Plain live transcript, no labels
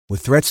With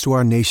threats to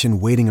our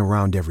nation waiting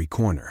around every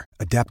corner,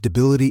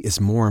 adaptability is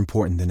more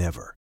important than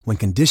ever. When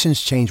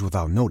conditions change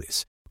without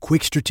notice,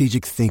 quick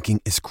strategic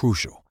thinking is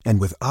crucial.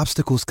 And with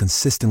obstacles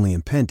consistently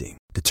impending,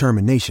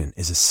 determination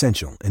is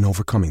essential in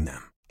overcoming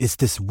them. It's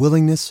this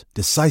willingness,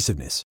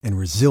 decisiveness, and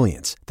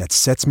resilience that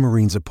sets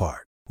Marines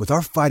apart. With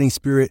our fighting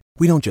spirit,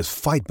 we don't just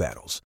fight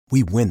battles,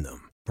 we win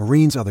them.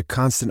 Marines are the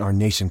constant our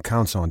nation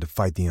counts on to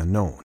fight the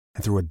unknown.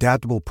 And through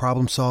adaptable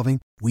problem solving,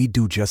 we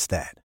do just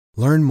that.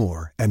 Learn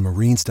more at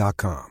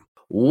marines.com.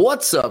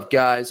 What's up,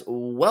 guys?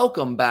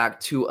 Welcome back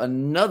to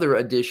another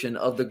edition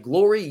of the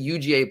Glory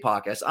UGA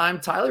podcast.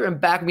 I'm Tyler,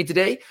 and back with me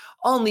today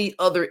on the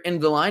other end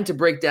of the line to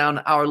break down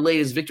our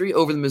latest victory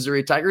over the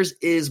Missouri Tigers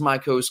is my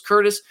co-host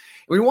Curtis.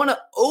 We want to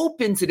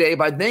open today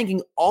by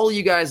thanking all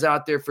you guys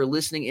out there for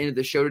listening into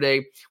the show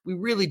today. We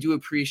really do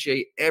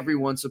appreciate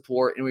everyone's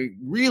support, and we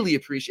really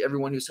appreciate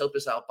everyone who's helped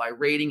us out by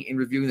rating and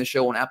reviewing the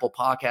show on Apple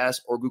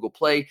Podcasts or Google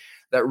Play.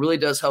 That really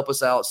does help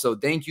us out. So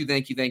thank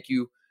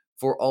you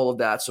for all of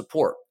that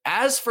support.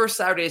 As for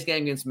Saturday's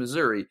game against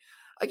Missouri,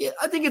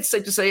 I think it's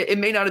safe to say it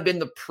may not have been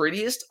the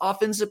prettiest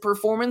offensive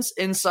performance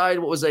inside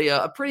what was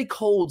a pretty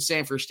cold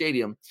Sanford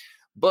Stadium.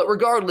 But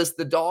regardless,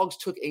 the Dogs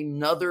took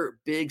another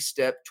big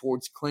step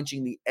towards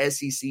clinching the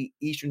SEC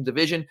Eastern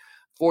Division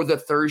for the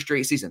third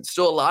straight season.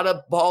 Still a lot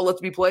of ball left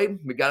to be played.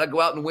 We got to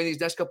go out and win these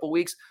next couple of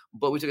weeks,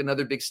 but we took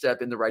another big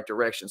step in the right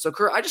direction. So,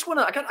 Kurt, I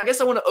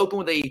guess I want to open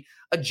with a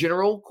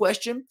general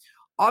question.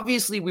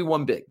 Obviously, we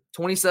won big,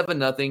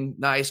 27-0,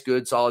 nice,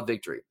 good, solid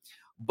victory.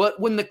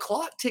 But when the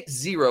clock ticked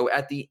 0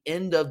 at the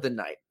end of the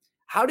night,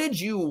 how did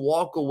you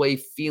walk away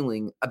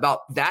feeling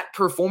about that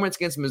performance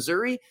against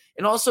Missouri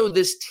and also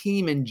this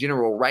team in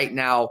general right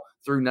now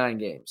through 9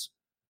 games?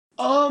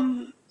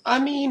 I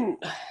mean,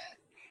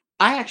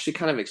 I actually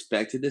kind of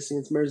expected this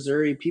against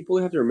Missouri.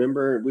 People have to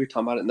remember, we were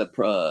talking about it in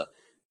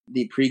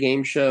the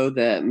pregame show,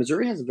 that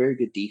Missouri has a very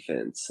good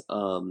defense.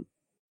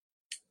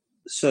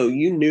 So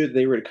you knew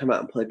they were going to come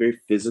out and play very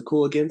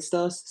physical against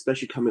us,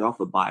 especially coming off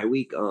a bye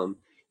week.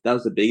 That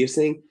was the biggest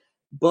thing.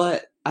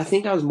 But I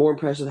think I was more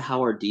impressed with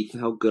how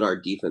good our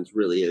defense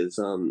really is.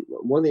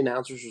 One of the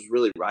announcers was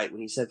really right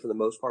when he said, for the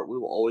most part, we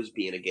will always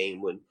be in a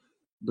game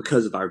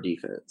because of our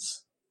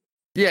defense.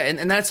 Yeah,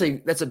 and that's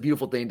a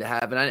beautiful thing to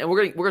have. And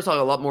we're gonna talk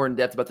a lot more in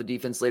depth about the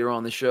defense later on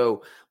in the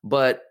show.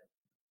 But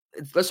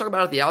let's talk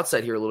about it at the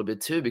outset here a little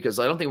bit too, because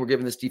I don't think we're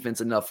giving this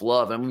defense enough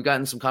love. And we've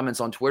gotten some comments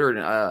on Twitter, and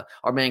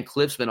our man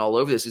Cliff's been all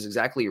over this. He's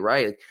exactly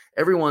right.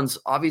 Everyone's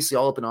obviously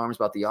all up in arms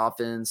about the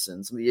offense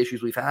and some of the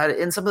issues we've had,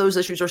 and some of those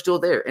issues are still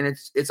there, and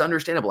it's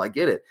understandable. I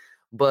get it,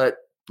 but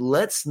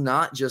let's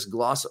not just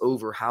gloss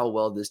over how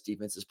well this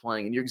defense is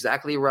playing. And you're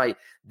exactly right.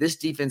 This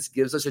defense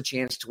gives us a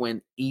chance to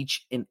win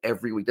each and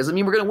every week. Doesn't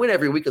mean we're going to win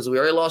every week because we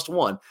already lost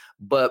one,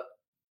 but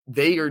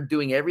they are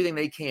doing everything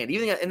they can.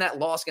 Even in that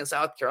loss against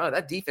South Carolina,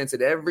 that defense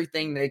did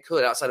everything they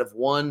could outside of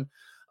one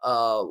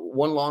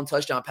long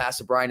touchdown pass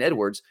to Brian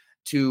Edwards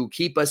to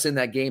keep us in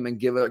that game and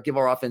give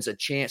our offense a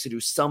chance to do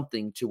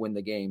something to win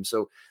the game.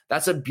 So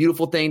that's a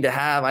beautiful thing to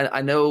have.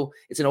 I know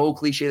it's an old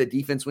cliche that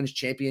defense wins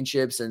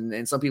championships,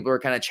 and some people are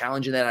kind of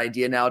challenging that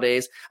idea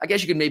nowadays. I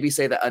guess you could maybe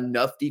say that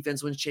enough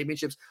defense wins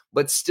championships,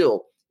 but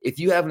still, if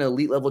you have an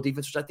elite level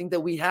defense, which I think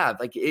that we have,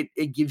 like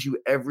it gives you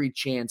every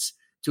chance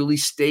to at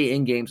least stay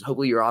in games,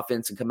 hopefully your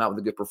offense and come out with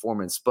a good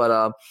performance. But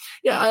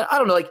I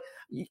don't know. Like,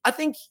 I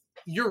think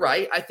you're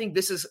right. I think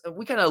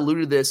we kind of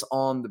alluded to this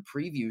on the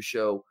preview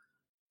show.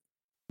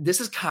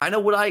 This is kind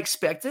of what I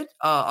expected.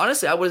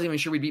 Honestly, I wasn't even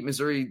sure we'd beat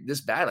Missouri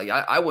this bad. Like,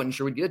 I wasn't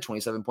sure we'd get a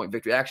 27-point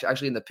victory.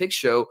 Actually, in the pick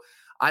show,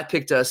 I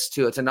picked us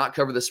to not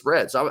cover the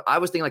spread. So I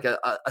was thinking like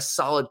a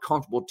solid,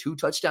 comfortable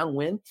 2-touchdown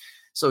win.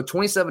 So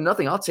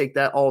 27-0, I'll take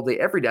that all day,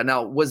 every day.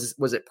 Now, was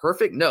it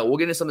perfect? No. We'll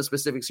get into some of the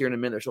specifics here in a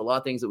minute. There's a lot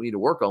of things that we need to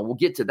work on. We'll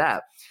get to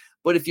that.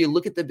 But if you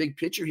look at the big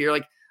picture here,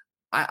 like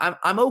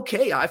I'm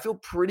okay. I feel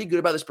pretty good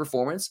about this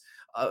performance.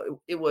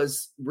 It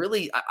was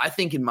really, I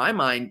think in my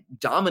mind,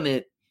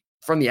 dominant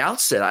from the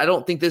outset. I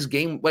don't think this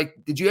game, like,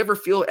 did you ever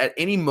feel at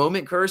any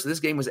moment, Curtis, this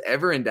game was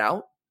ever in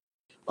doubt?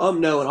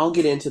 No, and I'll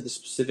get into the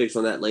specifics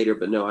on that later,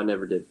 but no, I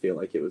never did feel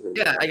like it was in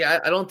doubt.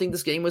 I don't think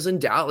this game was in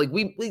doubt. Like,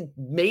 we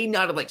may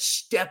not have, like,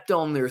 stepped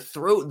on their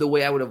throat the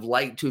way I would have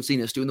liked to have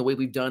seen us do, in the way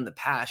we've done in the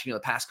past, the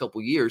past couple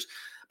of years.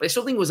 But I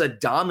still think it was a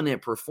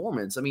dominant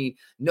performance. I mean,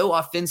 no,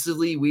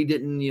 offensively, we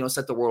didn't,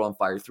 set the world on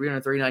fire.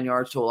 339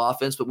 yards total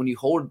offense, but when you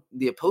hold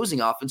the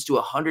opposing offense to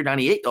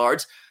 198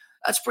 yards,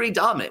 that's pretty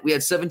dominant. We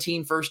had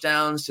 17 first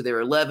downs to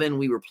their 11.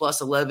 We were plus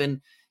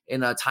 11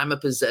 in time of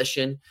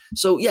possession.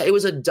 So, yeah, it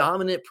was a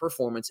dominant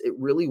performance. It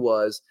really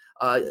was.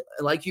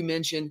 Like you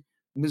mentioned,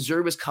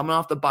 Missouri was coming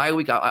off the bye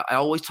week. I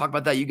always talk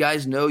about that. You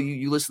guys know,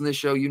 you listen to this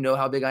show, you know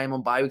how big I am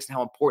on bye weeks and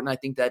how important I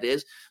think that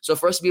is. So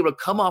for us to be able to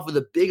come off with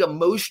a big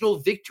emotional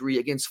victory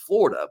against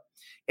Florida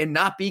and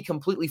not be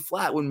completely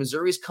flat when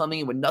Missouri's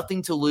coming in with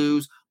nothing to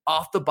lose,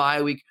 off the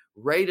bye week,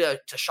 ready to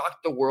shock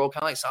the world,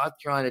 kind of like South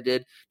Carolina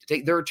did, to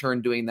take their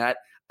turn doing that,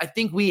 I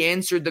think we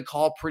answered the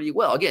call pretty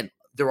well. Again,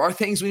 there are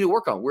things we need to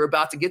work on. We're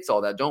about to get to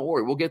all that. Don't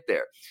worry. We'll get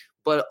there.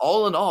 But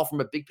all in all, from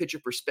a big picture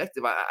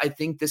perspective, I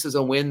think this is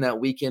a win that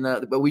we can,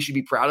 that we should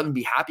be proud of and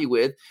be happy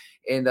with,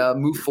 and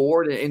move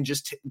forward and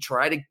just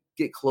try to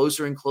get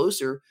closer and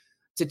closer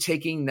to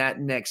taking that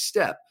next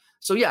step.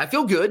 So yeah, I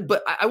feel good,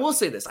 but I will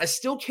say this: I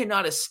still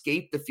cannot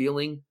escape the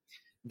feeling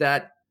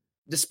that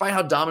despite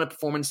how dominant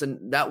performance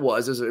and that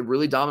was a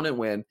really dominant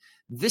win,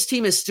 this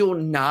team is still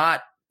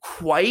not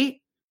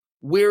quite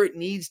where it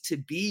needs to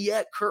be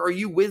yet. Kurt, are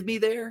you with me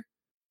there?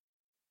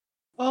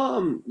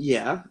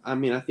 Yeah. I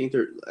mean, I think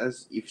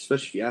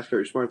especially if you ask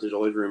Kirby Smart, there's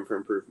always room for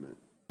improvement.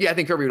 Yeah, I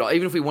think Kirby would.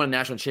 Even if we won a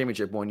national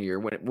championship one year,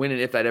 when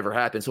and if that ever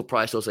happens, he'll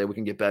probably still say we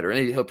can get better,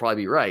 and he'll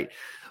probably be right.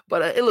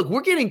 But look,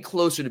 we're getting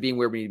closer to being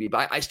where we need to be.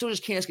 But I still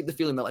just can't escape the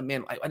feeling that, like,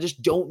 man, I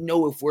just don't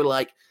know if we're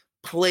like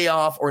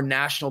playoff or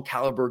national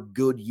caliber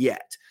good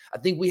yet. I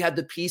think we have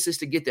the pieces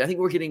to get there. I think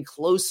we're getting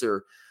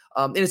closer.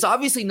 And it's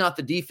obviously not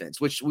the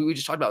defense, which we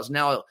just talked about, is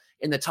now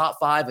in the top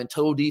 5 in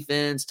total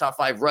defense, top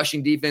 5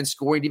 rushing defense,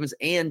 scoring defense,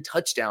 and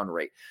touchdown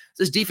rate.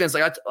 So this defense,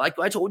 like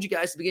I told you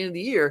guys at the beginning of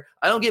the year,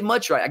 I don't get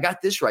much right. I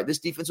got this right. This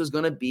defense was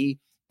going to be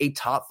a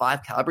top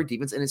 5 caliber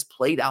defense, and it's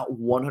played out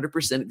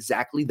 100%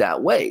 exactly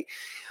that way.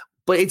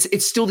 But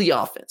it's still the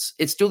offense.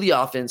 It's still the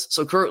offense.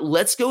 So, Kurt,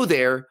 let's go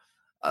there.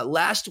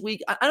 Last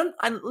week,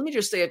 let me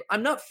just say,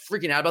 I'm not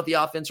freaking out about the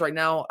offense right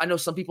now. I know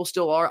some people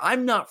still are.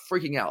 I'm not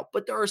freaking out,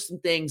 but there are some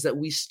things that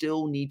we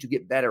still need to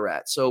get better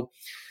at. So,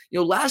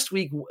 last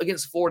week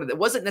against Florida, that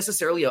wasn't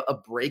necessarily a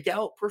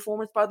breakout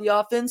performance by the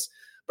offense,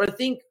 but I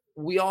think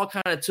we all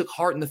kind of took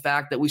heart in the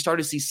fact that we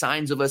started to see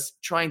signs of us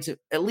trying to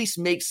at least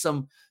make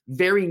some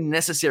very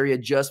necessary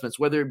adjustments,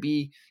 whether it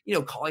be,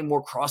 calling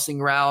more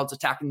crossing routes,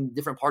 attacking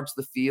different parts of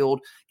the field,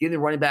 getting the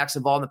running backs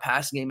involved in the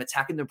passing game,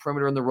 attacking the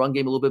perimeter and the run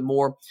game a little bit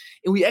more.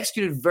 And we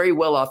executed very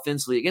well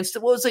offensively against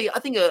what was I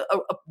think a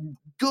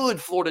good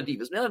Florida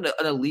defense, not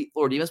an elite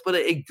Florida defense, but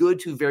a good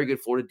to very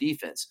good Florida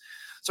defense.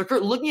 So,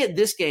 Kurt, looking at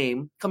this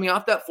game, coming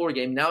off that Florida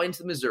game, now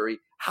into Missouri,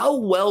 how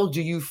well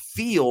do you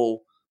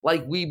feel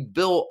like we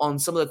built on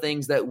some of the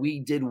things that we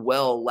did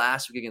well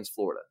last week against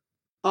Florida?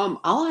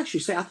 I'll actually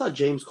say I thought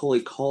James Coley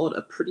called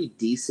a pretty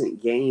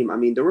decent game. I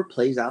mean, there were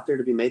plays out there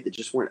to be made that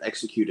just weren't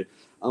executed.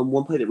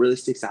 One play that really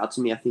sticks out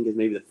to me, I think, is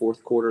maybe the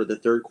fourth quarter, the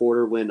third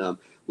quarter, when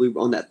we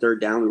on that third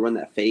down, we run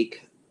that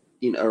fake,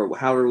 or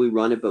however we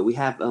run it, but we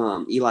have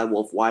Eli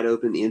Wolf wide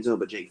open in the end zone,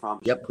 but Jake Fromm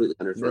just completely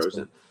underthrows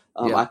him.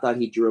 I thought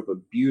he drew up a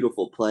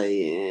beautiful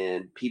play,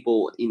 and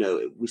people,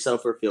 we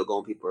settled for a field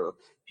goal,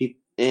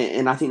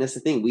 and I think that's the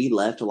thing. We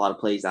left a lot of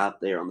plays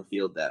out there on the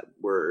field that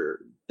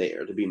were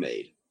there to be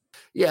made.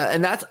 Yeah,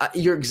 and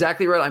you're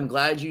exactly right. I'm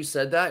glad you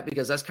said that,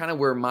 because that's kind of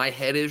where my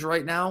head is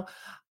right now.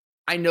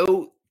 I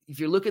know if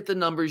you look at the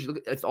numbers,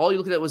 if all you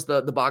look at was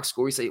the box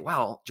score, you say,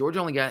 wow, Georgia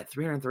only got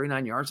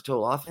 339 yards of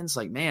total offense.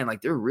 Like, man,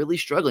 like they're really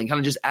struggling. Kind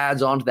of just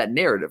adds on to that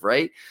narrative,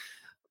 right?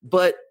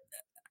 But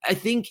I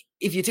think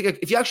if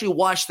you actually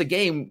watch the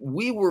game,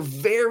 we were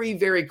very,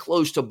 very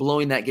close to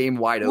blowing that game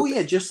wide open. Oh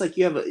yeah, just like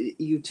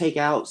you take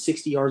out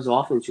 60 yards of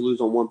offense, you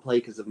lose on one play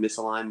because of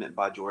misalignment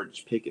by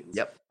George Pickens.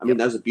 Yep. I mean,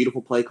 that was a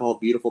beautiful play call,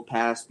 beautiful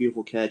pass,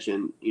 beautiful catch,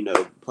 and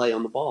play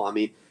on the ball. I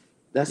mean,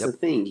 that's the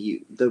thing.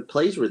 The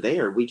plays were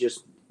there. We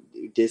just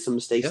did some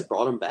mistakes that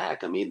brought them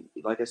back. I mean,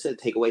 like I said,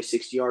 take away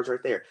 60 yards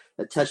right there.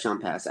 A touchdown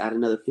pass, add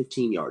another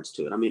 15 yards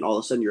to it. I mean, all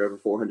of a sudden you're over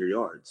 400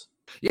 yards.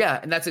 Yeah,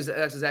 and that's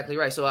exactly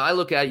right. So I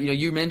look at,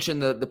 you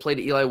mentioned the play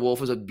to Eli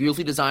Wolf was a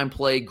beautifully designed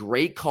play,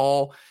 great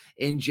call,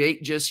 and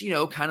Jake just,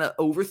 kind of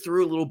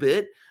overthrew a little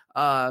bit.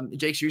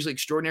 Jake's usually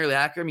extraordinarily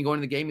accurate. I mean, going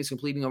into the game, he's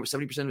completing over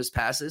 70% of his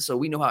passes, so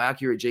we know how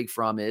accurate Jake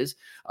Fromm is.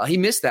 He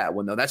missed that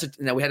one, though.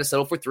 Now we had to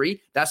settle for 3.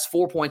 That's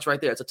 4 points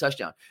right there. That's a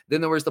touchdown.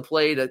 Then there was the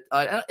play that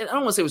I don't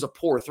want to say it was a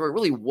poor throw. It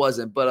really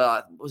wasn't,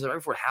 but was it right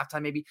before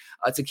halftime maybe?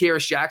 To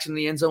Kearis Jackson in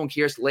the end zone.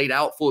 Kearis laid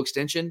out full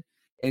extension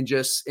and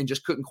just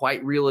couldn't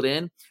quite reel it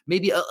in.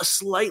 Maybe a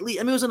slightly,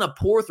 it wasn't a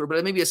poor throw,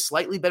 but maybe a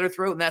slightly better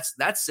throw, and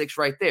that's 6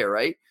 right there,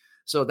 right?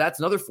 So that's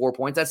another 4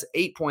 points. That's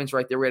 8 points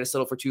right there. We had to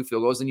settle for 2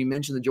 field goals. And you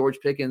mentioned the George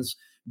Pickens,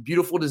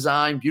 beautiful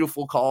design,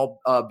 beautiful call,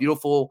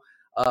 beautiful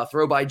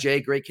throw by Jay,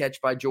 great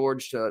catch by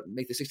George to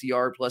make the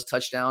 60-yard plus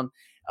touchdown.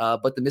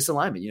 But the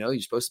misalignment, you're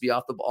supposed to be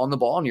on the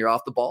ball, and you're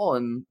off the ball,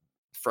 and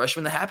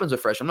freshman, that happens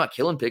with freshmen. I'm not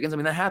killing Pickens. I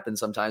mean, that happens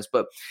sometimes,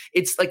 but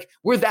it's like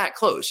we're that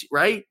close,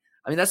 right?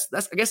 I mean, that's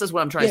I guess that's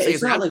what I'm trying to say.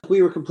 It's not like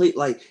we were complete.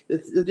 Like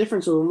the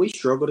difference when we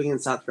struggled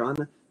against South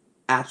Carolina,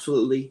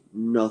 absolutely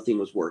nothing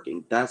was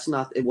working.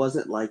 It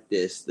wasn't like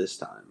this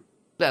time.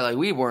 Yeah, like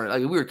we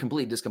were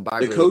completely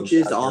discombobulated. The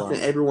coaches, often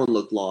everyone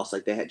looked lost,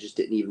 like they just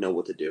didn't even know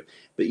what to do.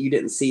 But you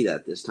didn't see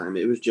that this time.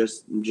 It was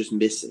just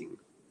missing.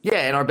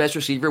 Yeah, and our best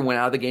receiver went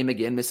out of the game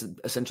again, missed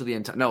essentially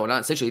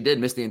did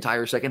miss the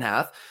entire second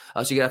half.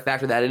 So you got to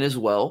factor that in as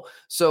well.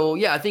 So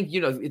yeah, I think,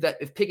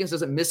 if Pickens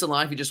doesn't miss a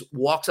line, if he just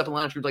walks up the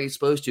line of scrimmage like he's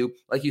supposed to,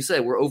 like you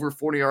said, we're over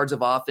 40 yards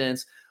of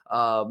offense.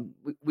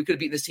 We could have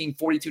beaten this team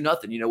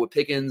 42-0, with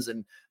Pickens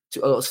and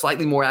a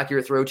slightly more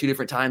accurate throw 2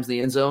 different times in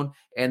the end zone.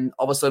 And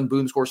all of a sudden,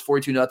 boom, scores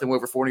 42-0, we're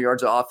over 40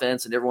 yards of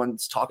offense. And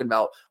everyone's talking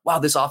about, wow,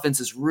 this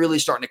offense is really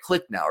starting to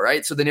click now,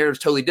 right? So the narrative's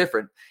totally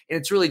different. And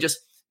it's really just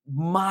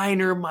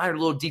minor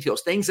little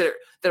details, things that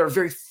are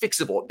very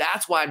fixable.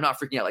 That's why I'm not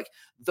freaking out. Like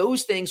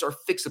those things are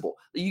fixable.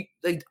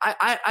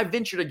 I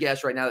venture to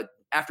guess right now that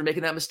after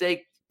making that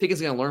mistake, Pickens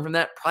is going to learn from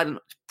that.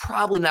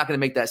 Probably not going to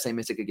make that same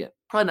mistake again.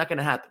 Probably not going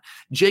to happen.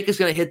 Jake is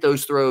going to hit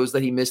those throws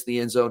that he missed in the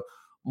end zone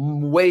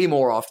way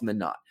more often than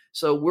not.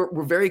 So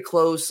we're very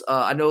close.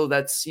 I know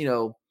that's,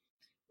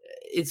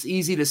 it's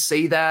easy to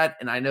say that,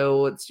 and I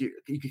know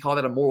you could call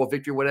that a moral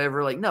victory,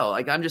 whatever. Like, no,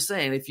 like I'm just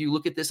saying, if you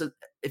look at this,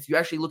 if you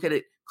actually look at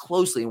it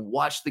closely and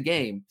watch the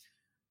game,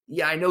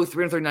 yeah, I know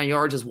 339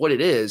 yards is what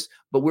it is,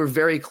 but we're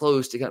very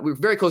close to kind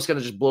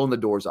of just blowing the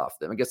doors off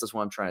them. I guess that's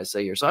what I'm trying to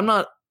say here. So I'm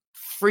not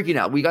freaking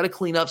out. We got to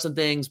clean up some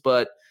things,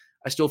 but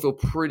I still feel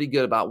pretty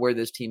good about where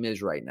this team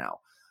is right now.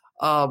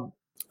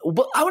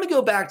 But I want to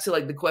go back to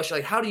like the question,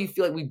 like, how do you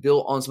feel like we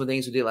built on some of the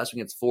things we did last week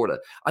against Florida?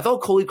 I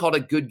thought Coley called a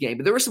good game,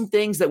 but there were some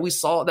things that we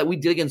saw that we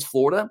did against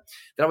Florida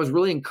that I was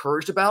really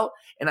encouraged about.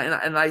 And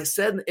I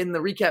said in the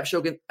recap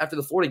show after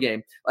the Florida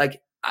game,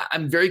 like,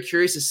 I'm very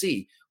curious to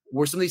see,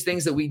 were some of these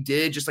things that we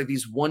did just like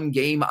these one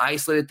game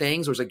isolated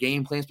things, or is a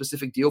game plan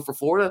specific deal for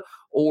Florida?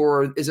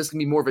 Or is this going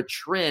to be more of a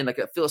trend, like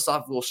a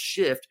philosophical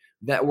shift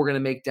that we're going to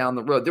make down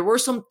the road? There were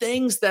some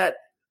things that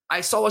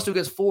I saw us do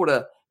against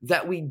Florida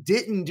that we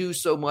didn't do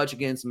so much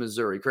against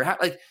Missouri.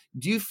 Like,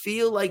 do you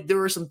feel like there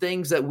are some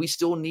things that we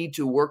still need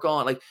to work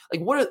on? Like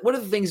what are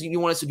the things you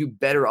want us to do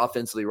better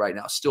offensively right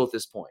now, still at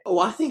this point? Oh,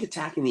 I think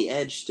attacking the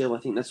edge still, I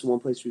think that's one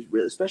place we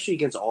really, especially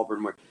against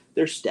Auburn, where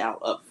they're stout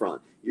up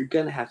front. You're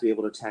going to have to be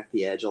able to attack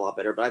the edge a lot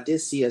better. But I did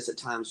see us at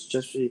times,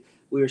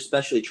 we were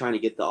especially trying to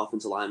get the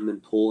offensive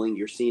linemen pulling.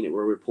 You're seeing it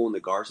where we're pulling the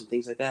guards and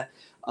things like that.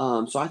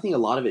 So I think a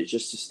lot of it is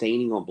just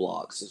sustaining on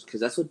blocks, because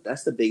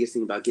that's the biggest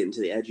thing about getting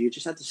to the edge. You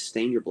just have to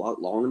sustain your block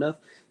long enough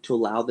to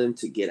allow them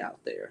to get out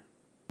there.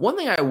 One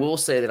thing I will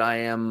say that I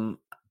am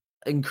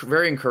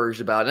very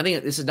encouraged about, and I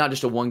think this is not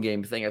just a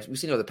one-game thing. We've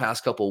seen over the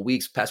past couple of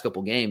weeks, past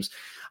couple of games.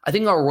 I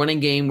think our running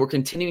game, we're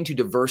continuing to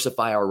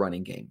diversify our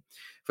running game.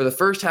 For the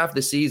first half of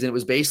the season, it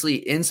was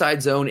basically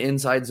inside zone,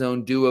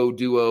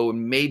 duo,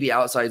 and maybe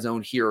outside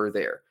zone here or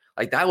there.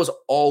 Like that was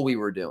all we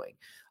were doing.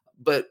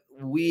 But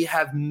we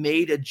have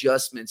made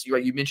adjustments. You're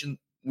right. You mentioned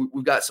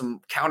we've got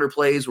some counter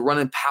plays. We're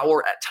running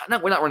power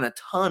we're not running a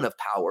ton of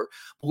power,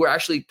 but we're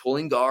actually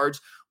pulling guards,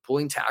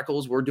 pulling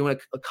tackles. We're doing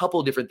a couple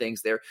of different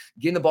things there.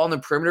 Getting the ball in the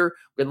perimeter.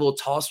 We had a little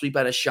toss sweep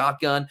out of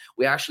shotgun.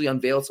 We actually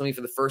unveiled something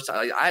for the first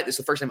time. This is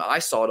the first time I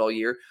saw it all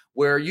year,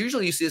 where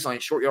usually you see this on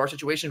short yard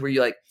situations where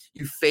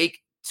you fake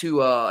to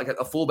like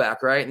a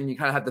fullback, right? And you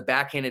kind of have the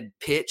backhanded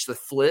pitch, the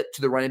flip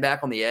to the running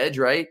back on the edge,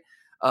 right?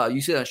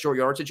 You see that in a short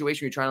yard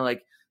situation, you're trying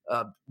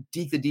to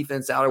deke the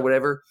defense out or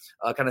whatever,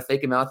 kind of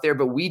fake him out there.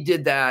 But we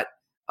did that.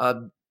 I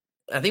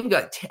think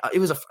it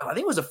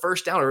was a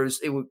first down, or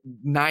it was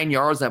 9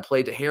 yards, and I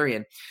played to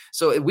Harrion.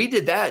 So we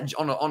did that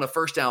on a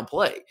first down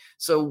play.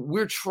 So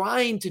we're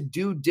trying to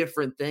do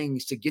different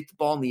things to get the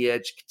ball on the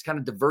edge, to kind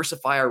of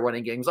diversify our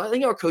running games. I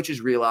think our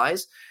coaches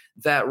realize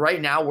that right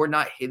now we're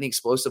not hitting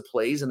explosive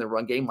plays in the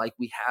run game like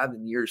we have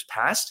in years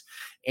past.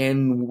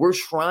 And we're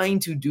trying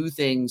to do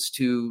things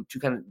to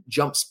kind of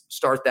jump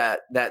start the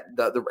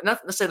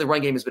not necessarily the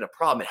run game has been a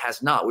problem. It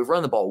has not. We've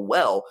run the ball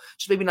well,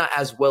 just maybe not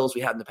as well as we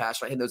had in the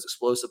past, right? Hitting those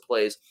explosive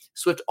plays.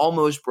 Swift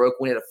almost broke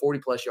when he had a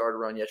 40-plus yard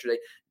run yesterday.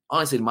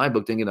 Honestly, in my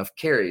book, didn't get enough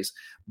carries.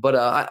 But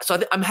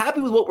I'm happy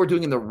with what we're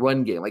doing in the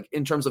run game, like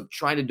in terms of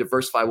trying to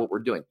diversify what we're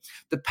doing.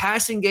 The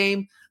passing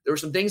game, there were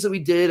some things that we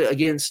did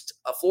against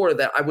Florida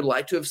that I would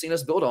like to have seen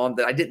us build on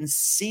that I didn't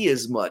see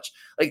as much.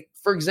 Like,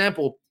 for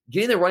example,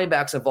 getting the running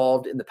backs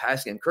involved in the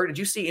passing game. Kurt, did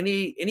you see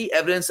any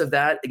evidence of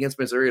that against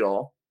Missouri at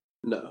all?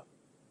 No.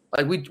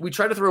 Like we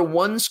tried to throw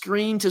one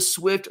screen to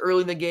Swift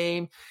early in the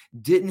game,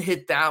 didn't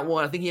hit that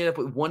one. I think he ended up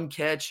with one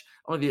catch.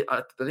 I think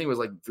it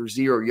was for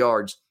 0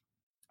 yards.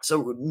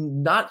 So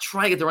not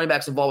trying to get the running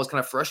backs involved was kind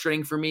of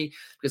frustrating for me,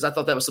 because I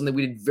thought that was something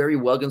we did very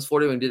well against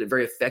Florida and did it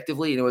very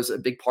effectively. And it was a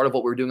big part of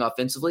what we were doing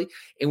offensively.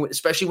 And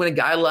especially when a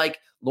guy like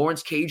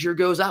Lawrence Cager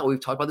goes out,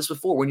 we've talked about this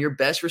before, when your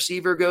best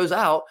receiver goes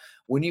out,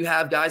 when you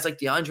have guys like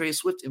DeAndre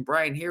Swift and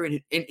Brian Harrion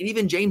and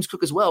even James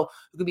Cook as well,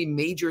 who can be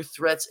major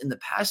threats in the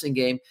passing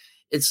game,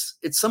 it's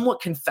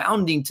somewhat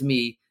confounding to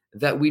me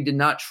that we did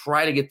not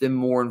try to get them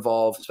more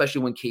involved,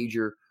 especially when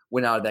Cager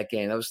went out of that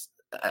game.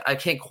 I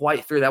can't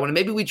quite figure that one. And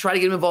maybe we try to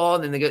get him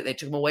involved and they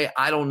took him away.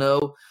 I don't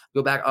know.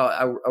 Go back.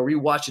 I'll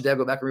rewatch it.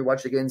 Go back and rewatch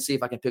it again and see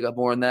if I can pick up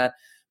more on that.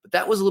 But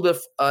that was a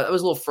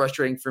little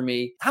frustrating for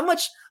me.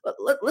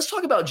 Let's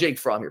talk about Jake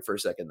Fromm here for a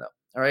second, though.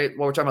 All right.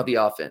 While we're talking about the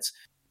offense.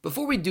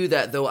 Before we do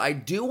that, though, I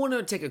do want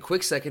to take a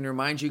quick second to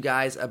remind you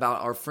guys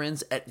about our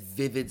friends at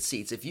Vivid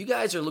Seats. If you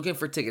guys are looking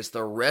for tickets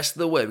the rest of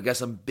the way, we got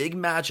some big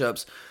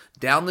matchups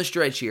down the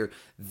stretch here.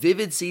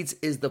 Vivid Seats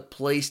is the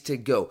place to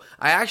go.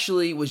 I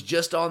actually was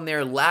just on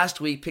there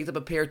last week, picked up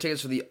a pair of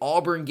tickets for the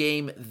Auburn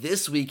game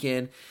this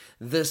weekend.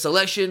 The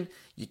selection,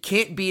 you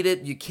can't beat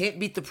it. You can't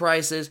beat the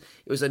prices.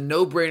 It was a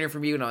no-brainer for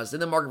me when I was in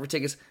the market for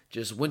tickets.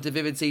 Just went to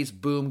Vivid Seats,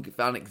 boom,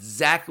 found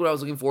exactly what I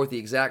was looking for at the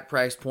exact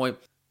price point.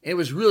 It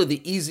was really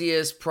the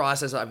easiest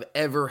process I've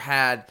ever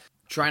had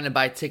trying to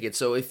buy tickets.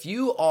 So if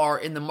you are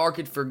in the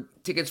market for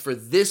tickets for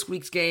this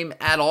week's game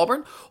at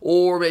Auburn,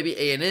 or maybe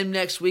A&M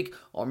next week,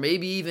 or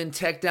maybe even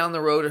Tech down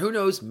the road, or who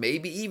knows,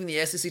 maybe even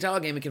the SEC title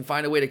game and can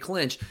find a way to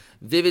clinch,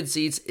 Vivid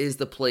Seats is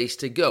the place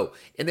to go.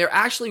 And they're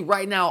actually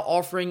right now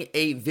offering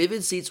a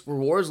Vivid Seats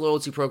rewards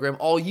loyalty program.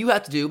 All you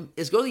have to do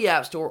is go to the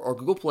App Store or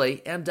Google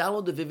Play and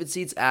download the Vivid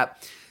Seats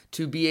app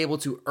to be able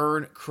to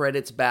earn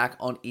credits back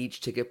on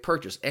each ticket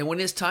purchase. And when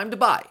it's time to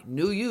buy,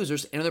 new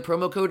users enter the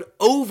promo code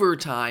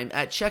OVERTIME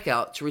at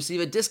checkout to receive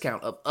a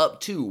discount of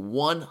up to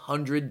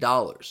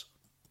 $100.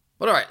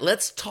 But all right,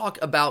 let's talk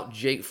about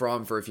Jake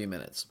Fromm for a few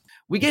minutes.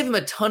 We gave him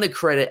a ton of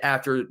credit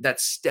after that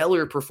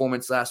stellar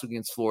performance last week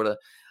against Florida.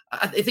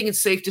 I think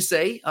it's safe to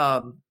say,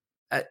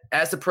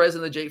 as the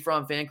president of the Jake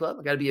Fromm fan club,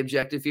 I got to be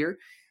objective here,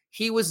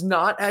 he was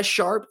not as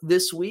sharp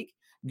this week,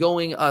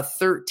 going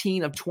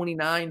 13 of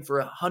 29 for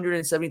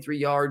 173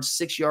 yards,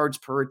 6 yards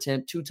per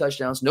attempt, 2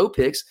 touchdowns, no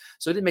picks.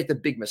 So he didn't make the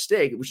big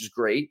mistake, which is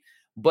great.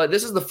 But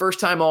this is the first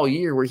time all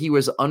year where he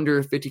was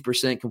under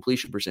 50%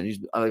 completion percentage.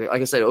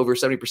 Like I said, over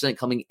 70%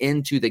 coming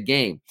into the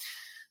game.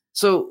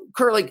 So,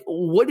 Kurt,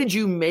 what did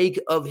you make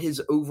of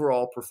his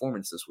overall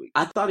performance this week?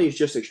 I thought he was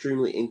just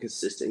extremely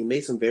inconsistent. He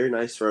made some very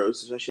nice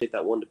throws, especially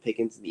that one to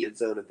Pickens in the end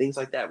zone and things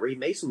like that, where he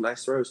made some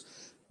nice throws.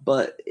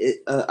 But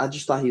I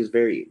just thought he was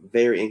very,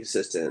 very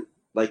inconsistent.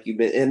 Like you've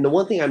been, and the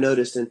one thing I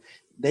noticed, and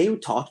they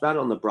talked about it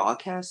on the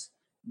broadcast,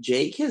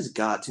 Jake has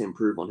got to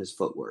improve on his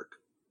footwork.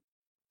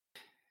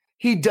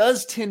 He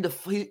does tend to,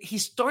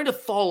 he's starting to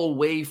fall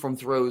away from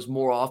throws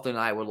more often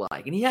than I would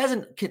like. And it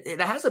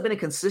hasn't been a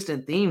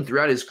consistent theme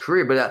throughout his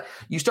career, but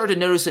you start to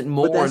notice it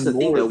more and more. But that's the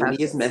thing, though, when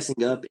he is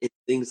messing up, it's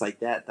things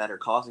like that are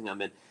causing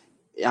him. And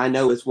I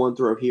know it's one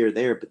throw here or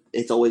there, but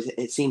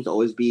it seems to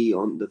always be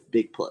on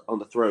the on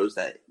the throws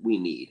that we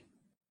need.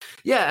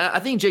 Yeah, I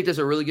think Jake does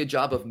a really good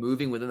job of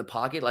moving within the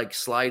pocket, like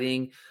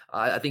sliding.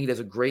 I think he does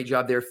a great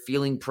job there,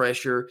 feeling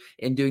pressure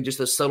and doing just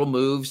those subtle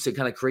moves to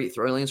kind of create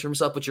throwing lanes for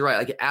himself. But you're right,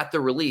 like at the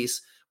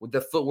release, with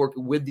the footwork,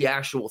 with the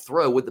actual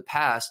throw, with the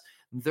pass,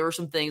 there are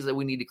some things that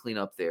we need to clean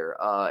up there.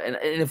 And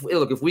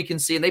if we can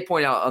see, and they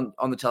point out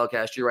on the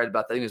telecast, you're right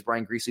about that. I think it was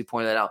Brian Greasy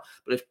pointed that out.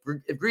 But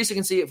if Greasy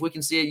can see it, if we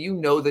can see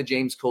it, that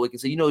James Coley can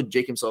see it,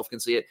 Jake himself can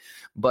see it.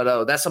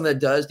 But that's something that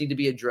does need to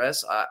be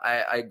addressed.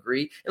 I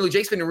agree. And look,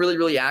 Jake's been really,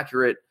 really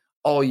accurate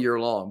all year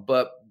long,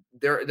 but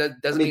that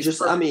doesn't mean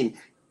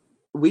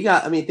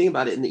think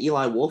about it in the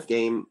Eli Wolf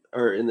game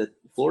or in the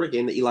Florida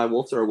game, the Eli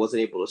Wolf thrower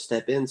wasn't able to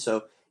step in,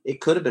 so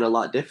it could have been a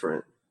lot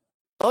different.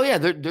 Oh yeah,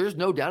 there's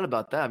no doubt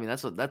about that. I mean,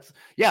 that's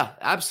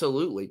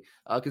absolutely,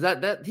 because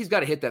that he's got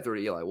to hit that throw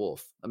to Eli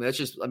Wolf. I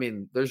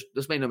mean, there's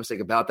make no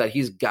mistake about that.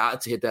 He's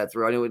got to hit that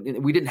throw. I know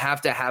we didn't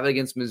have to have it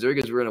against Missouri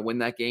because we were going to win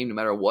that game no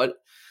matter what.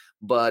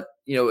 But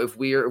if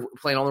we are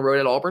playing on the road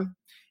at Auburn,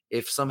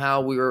 if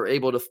somehow we were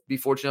able to be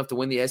fortunate enough to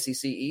win the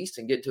SEC East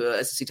and get to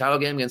a SEC title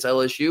game against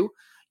LSU,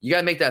 you got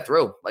to make that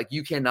throw. Like,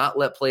 you cannot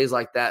let plays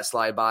like that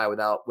slide by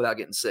without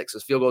getting 6.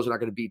 Those field goals are not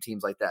going to beat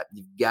teams like that.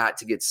 You've got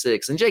to get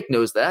 6. And Jake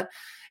knows that.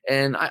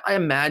 And I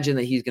imagine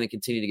that he's going to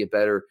continue to get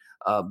better.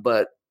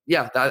 But,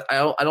 yeah,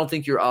 I don't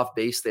think you're off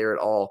base there at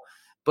all.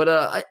 But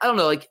I don't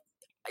know. Like,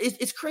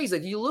 it's crazy.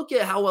 Like, you look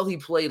at how well he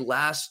played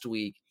last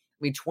week.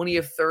 I mean, 20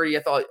 of 30,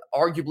 I thought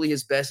arguably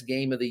his best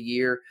game of the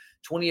year.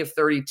 20 of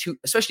 32,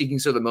 especially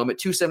consider the moment,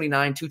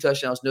 279, 2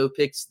 touchdowns, no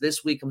picks.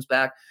 This week comes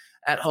back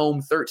at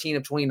home, 13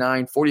 of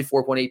 29,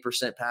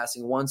 44.8%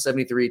 passing,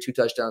 173, 2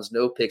 touchdowns,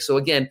 no picks. So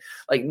again,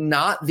 like,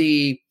 not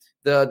the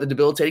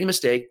debilitating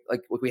mistake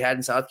like we had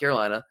in South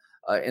Carolina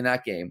in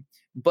that game.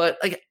 But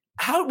like,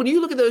 how, when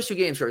you look at those two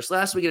games first,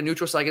 last week at a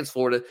neutral site against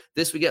Florida,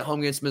 this week at home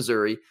against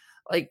Missouri,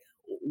 like,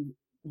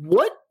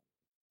 what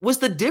was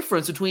the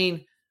difference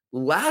between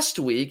last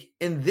week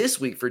and this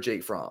week for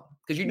Jake Fromm?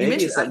 Because you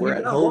mentioned it's that we're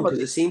at home, because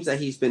it seems that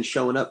he's been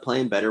showing up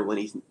playing better when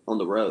he's on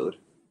the road.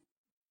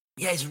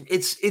 Yeah,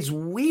 it's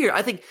weird.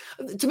 I think,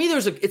 to me,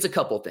 it's a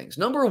couple of things.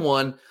 Number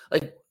one,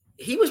 like,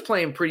 he was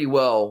playing pretty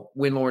well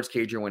when Lawrence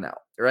Cager went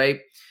out,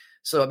 right?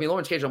 So I mean,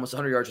 Lawrence Cager almost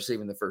 100 yards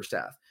receiving in the first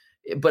half.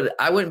 But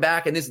I went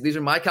back, and these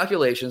are my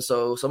calculations,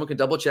 so someone can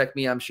double check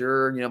me. I'm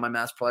sure my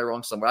math's probably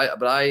wrong somewhere.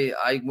 But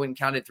I went and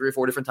counted 3 or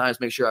 4 different times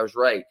to make sure I was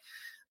right.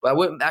 But I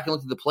went back and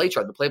looked at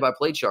the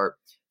play-by-play chart.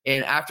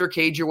 And after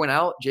Cager went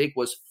out, Jake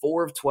was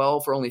 4 of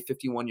 12 for only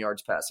 51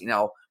 yards passing.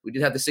 Now, we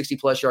did have the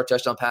 60-plus yard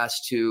touchdown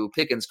pass to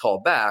Pickens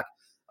called back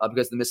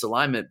because of the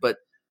misalignment, but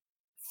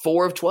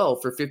 4 of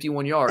 12 for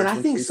 51 yards. And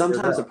I think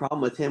sometimes the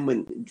problem with him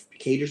when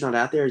Cager's not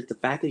out there is the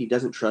fact that he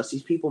doesn't trust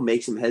these people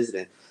makes him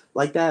hesitant.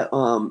 Like that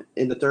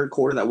in the third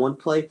quarter, that one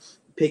play,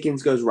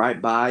 Pickens goes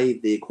right by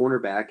the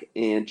cornerback,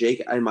 and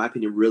Jake, in my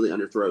opinion, really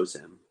underthrows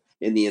him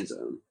in the end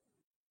zone.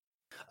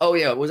 Oh,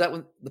 yeah. Was that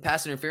when the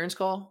pass interference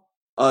call?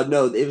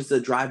 No, it was the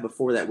drive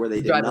before that where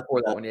they did nothing.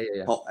 Before that one,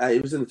 yeah.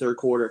 It was in the third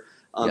quarter.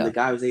 The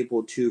guy was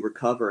able to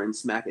recover and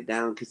smack it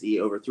down because he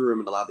overthrew him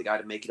and allowed the guy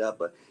to make it up.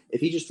 But if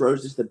he just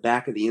throws just the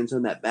back of the end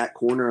zone, that back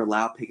corner,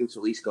 allow Pickens to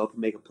at least go up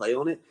and make a play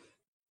on it.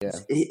 Yeah.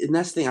 And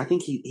that's the thing. I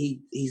think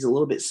he's a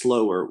little bit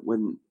slower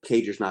when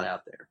Cager's not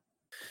out there.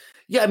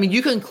 Yeah, I mean,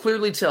 you can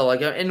clearly tell,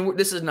 like, and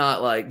this is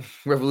not like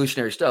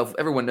revolutionary stuff.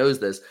 Everyone knows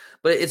this,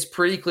 but it's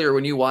pretty clear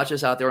when you watch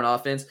us out there on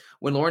offense.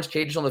 When Lawrence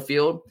Cage is on the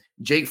field,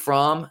 Jake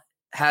Fromm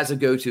has a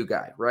go-to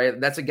guy, right?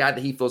 That's a guy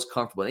that he feels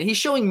comfortable in. And he's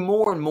showing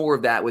more and more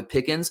of that with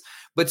Pickens,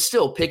 but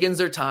still, Pickens,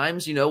 there are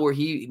times, where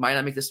he might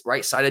not make this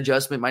right side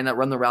adjustment, might not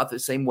run the route the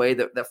same way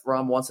that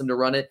Fromm wants him to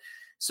run it.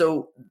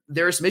 So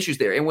there are some issues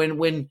there. And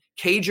when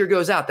Cager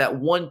goes out, that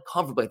one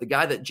comfort, like the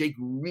guy that Jake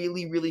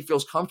really, really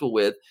feels comfortable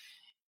with,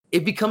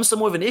 it becomes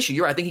somewhat of an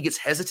issue. I think he gets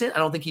hesitant. I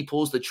don't think he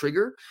pulls the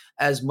trigger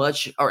as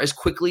much or as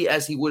quickly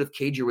as he would if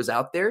Cager was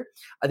out there.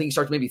 I think he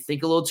starts to maybe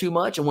think a little too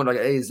much and wonder,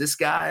 like, hey, is this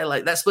guy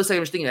like that split second? I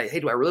was thinking, like, hey,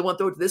 do I really want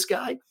to throw it to this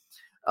guy?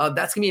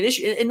 That's gonna be an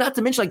issue. And not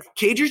to mention, like,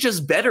 Cager's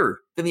just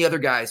better than the other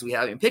guys we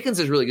have. I mean, Pickens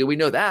is really good. We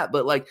know that.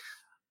 But like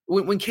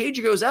when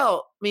Cager goes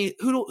out, I mean,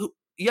 who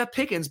you have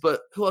Pickens,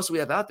 but who else do we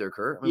have out there,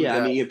 Kurt? I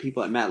mean, you have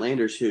people like Matt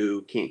Landers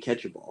who can't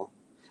catch a ball.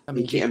 I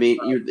mean,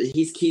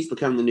 he's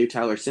become the new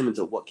Tyler Simmons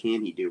of what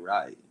can he do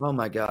right. Oh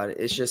my God.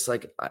 It's just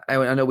like,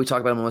 I know we talk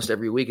about him almost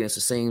every week and it's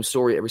the same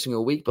story every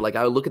single week, but like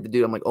I would look at the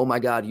dude, I'm like, oh my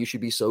God, you should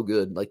be so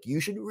good. Like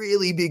you should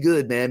really be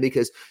good, man,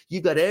 because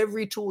you've got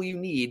every tool you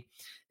need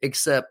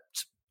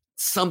except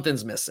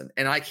something's missing.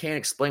 And I can't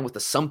explain what the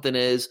something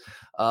is.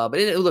 But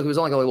it was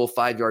only like a little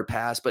 5-yard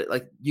pass, but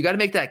like you got to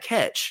make that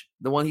catch.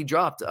 The one he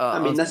dropped. I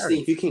mean, that's the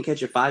thing. If you can't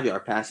catch a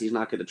 5-yard pass, he's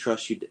not going to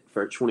trust you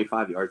for a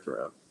 25-yard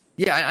throw.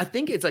 Yeah, I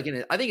think it's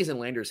in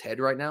Landers' head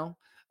right now.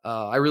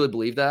 I really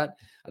believe that.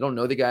 I don't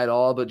know the guy at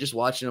all, but just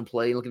watching him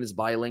play, looking at his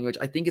body language,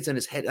 I think it's in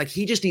his head. Like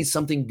he just needs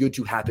something good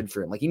to happen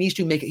for him. Like he just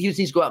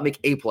needs to go out and make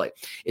a play.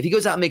 If he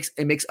goes out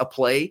and makes a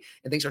play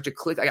and things start to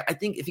click, I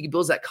think if he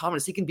builds that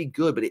confidence, he can be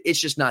good. But it's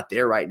just not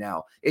there right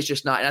now. It's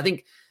just not. And I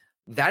think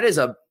that is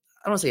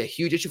I don't want to say a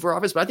huge issue for our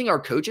offense, but I think our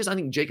coaches,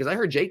 Jake, because I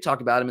heard Jake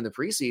talk about him in the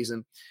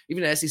preseason,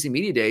 even in SEC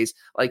Media Days,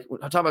 like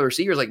when I'm talking about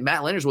receivers, like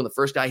Matt Landers was one of the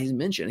first guy he's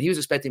mentioned. He was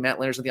expecting Matt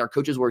Landers, I think our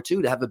coaches were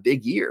too, to have a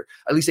big year,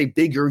 at least a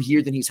bigger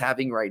year than he's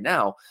having right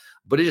now.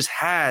 But it just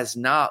has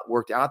not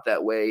worked out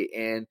that way.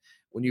 And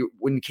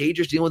when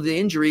Cager's dealing with the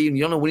injury and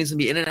you don't know when he's going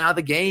to be in and out of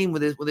the game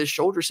with his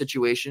shoulder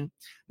situation,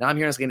 now I'm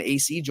hearing it's like an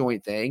AC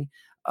joint thing.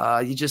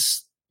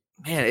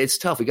 Man, it's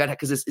tough. We got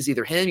because it's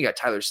either him. You got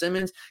Tyler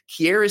Simmons.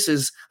 Kearis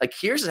is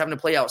having to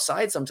play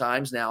outside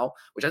sometimes now,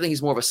 which I think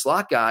he's more of a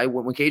slot guy.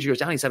 When Cager goes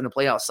down, he's having to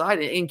play outside.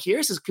 And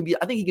Kearis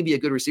I think he can be a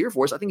good receiver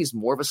for us. I think he's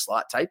more of a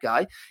slot type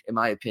guy, in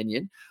my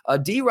opinion.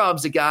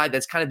 D-Rob's a guy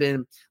that's kind of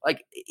been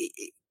like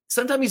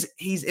sometimes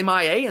he's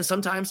MIA, and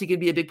sometimes he can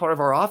be a big part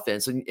of our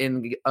offense.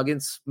 And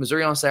against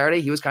Missouri on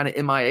Saturday, he was kind of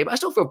MIA, but I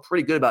still feel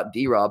pretty good about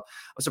D-Rob.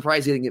 I'm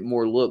surprised he didn't get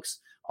more looks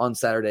on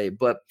Saturday.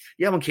 But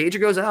yeah, when Cager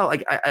goes out,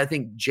 like I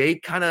think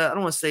Jake kind of, I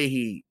don't want to say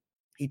he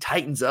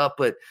tightens up,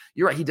 but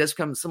you're right, he does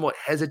become somewhat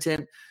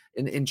hesitant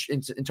in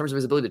terms of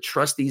his ability to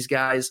trust these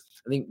guys.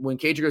 I think when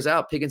Cager goes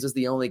out, Pickens is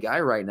the only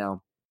guy right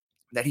now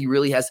that he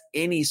really has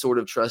any sort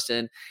of trust in,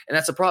 and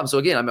that's a problem. So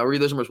again, I'm gonna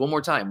read those numbers one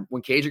more time.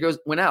 When Cager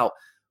went out,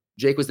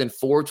 Jake was then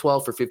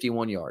 4-12 for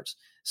 51 yards.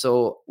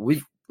 So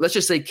let's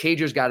just say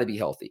Cager's got to be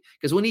healthy,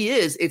 because when he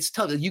is, it's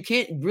tough. You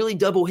can't really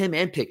double him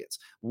and Pickens.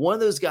 One of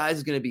those guys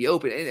is going to be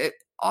open. And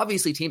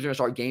obviously, teams are going to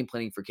start game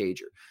planning for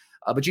Cager.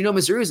 But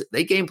Missouri's,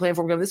 they game plan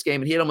for him in this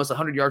game, and he had almost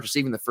 100 yards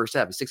receiving in the first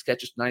half. 6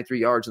 catches, 93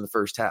 yards in the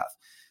first half.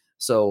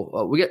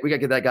 So we got to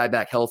get that guy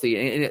back healthy.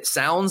 And it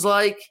sounds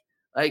like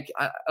I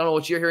don't know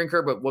what you're hearing,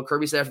 Kurt, but what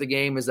Kirby said after the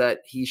game is that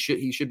he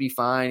should be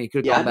fine. He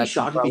could have gone back. I'd be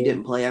shocked if he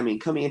didn't play. I mean,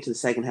 coming into the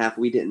second half,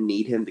 we didn't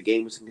need him. The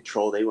game was in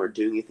control. They weren't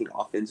doing anything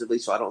offensively,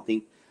 so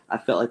I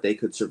felt like they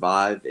could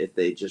survive if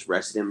they just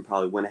rested him and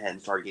probably went ahead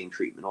and started getting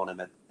treatment on him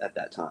at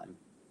that time.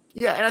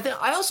 Yeah, and I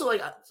think I also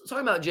like talking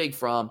about Jake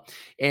Fromm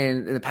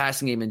and the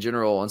passing game in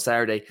general on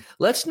Saturday.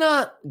 Let's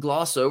not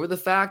gloss over the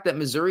fact that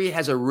Missouri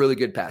has a really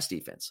good pass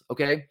defense,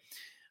 okay?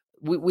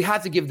 We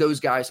have to give those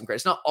guys some credit.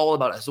 It's not all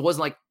about us. It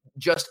wasn't like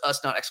just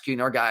us not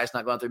executing, our guys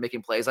not going out there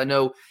making plays. I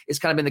know it's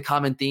kind of been the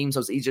common theme, so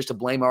it's easy just to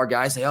blame our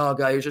guys. Say, oh,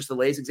 guy, here's just the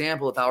latest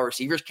example of how our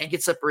receivers can't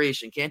get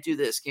separation, can't do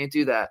this, can't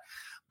do that.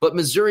 But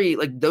Missouri,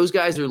 like those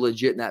guys are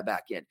legit in that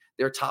back end.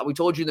 They're top. We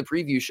told you in the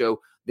preview show,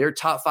 they're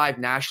top 5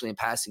 nationally in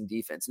passing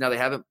defense. Now, they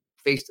haven't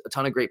faced a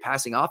ton of great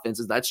passing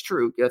offenses. That's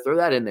true. You got to throw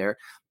that in there.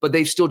 But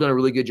they've still done a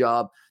really good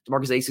job.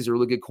 DeMarcus Ace is a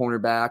really good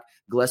cornerback.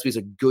 Gillespie's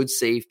a good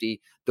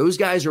safety. Those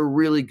guys are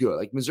really good.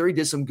 Like Missouri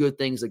did some good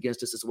things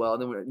against us as well.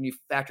 And then when you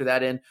factor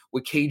that in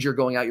with Cager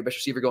going out, your best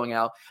receiver going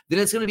out, then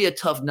it's going to be a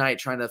tough night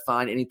trying to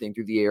find anything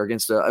through the air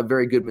against a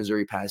very good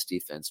Missouri pass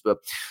defense. But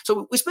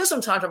so we spent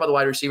some time talking about the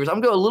wide receivers. I'm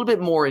going to go a little bit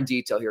more in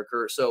detail here,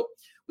 Kurt. So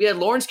we had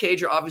Lawrence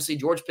Cager, obviously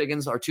George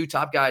Pickens, our 2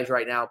 top guys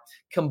right now,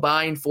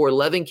 combined for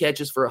 11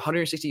 catches for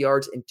 160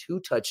 yards and 2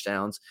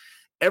 touchdowns.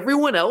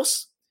 Everyone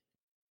else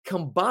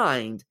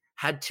combined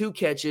had 2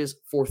 catches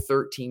for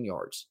 13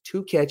 yards.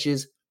 2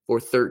 catches for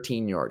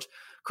 13 yards.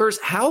 Curtis,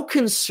 how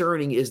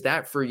concerning is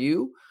that for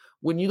you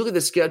when you look at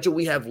the schedule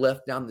we have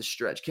left down the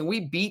stretch? Can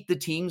we beat the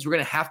teams we're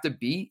going to have to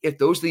beat if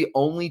those are the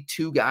only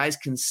 2 guys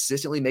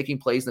consistently making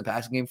plays in the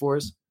passing game for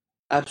us?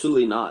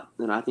 Absolutely not.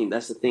 And I think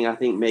that's the thing. I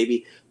think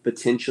maybe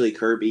potentially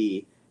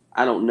Kirby,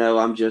 I don't know.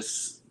 I'm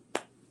just,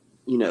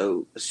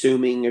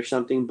 assuming or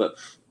something, but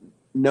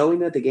knowing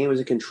that the game was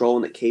in control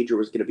and that Cager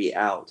was going to be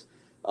out,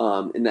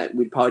 and that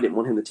we probably didn't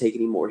want him to take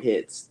any more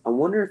hits, I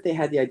wonder if they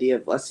had the idea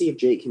of, let's see if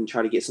Jake can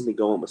try to get something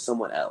going with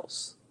someone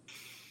else.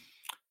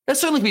 That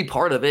certainly could be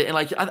part of it. And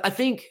I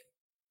think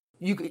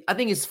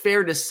it's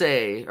fair to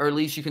say, or at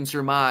least you can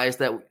surmise,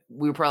 that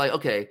we were probably,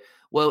 okay,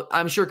 well,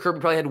 I'm sure Kirby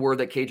probably had word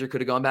that Cager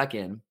could have gone back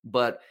in,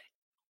 but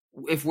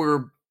if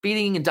we're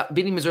beating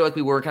Missouri like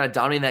we were, kind of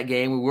dominating that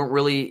game, we weren't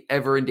really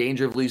ever in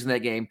danger of losing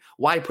that game,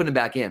 why put him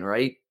back in,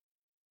 right?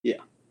 Yeah.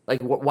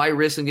 Like, why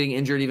risk him getting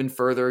injured even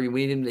further? We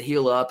need him to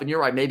heal up. And you're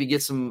right, maybe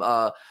get some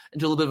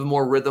into a little bit of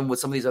more rhythm with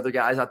some of these other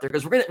guys out there,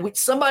 because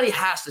somebody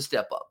has to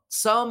step up.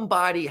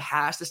 Somebody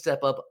has to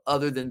step up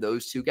other than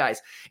those two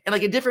guys. And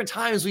like at different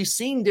times, we've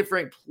seen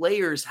different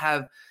players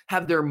have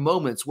their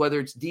moments, whether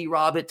it's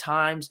D-Rob at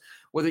times,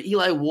 whether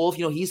Eli Wolf,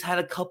 he's had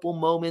a couple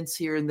moments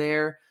here and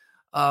there.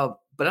 But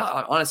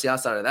honestly,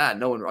 outside of that,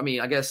 no one. I mean,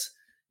 I guess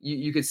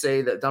you could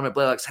say that Dominic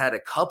Blaylock's had a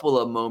couple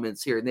of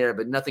moments here and there,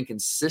 but nothing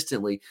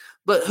consistently.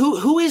 But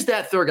who is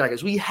that third guy?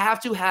 Because we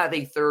have to have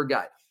a third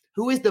guy.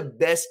 Who is the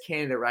best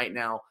candidate right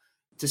now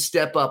to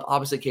step up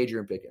opposite Cager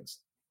and Pickens?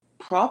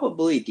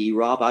 Probably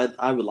D-Rob.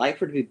 I would like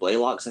for it to be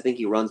Blaylock because I think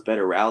he runs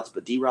better routes,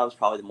 but D-Rob's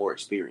probably the more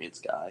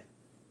experienced guy.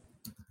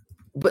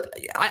 But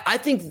I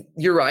think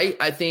you're right.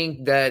 I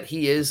think that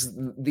he is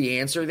the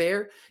answer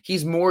there.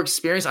 He's more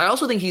experienced. I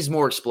also think he's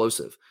more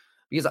explosive.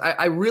 Because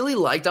I really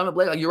like Dominic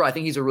Blaylock. You're right. I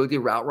think he's a really good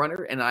route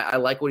runner, and I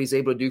like what he's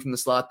able to do from the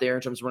slot there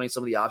in terms of running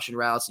some of the option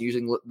routes and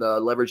using the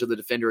leverage of the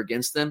defender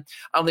against them.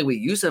 I don't think we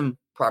use him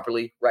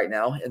properly right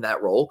now in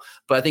that role,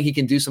 but I think he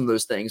can do some of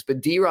those things. But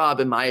D-Rob,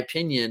 in my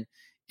opinion,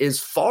 is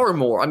far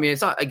more. I mean,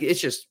 it's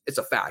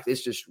a fact.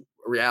 It's just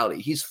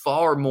reality. He's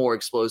far more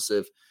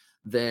explosive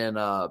than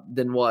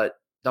what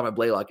Dominic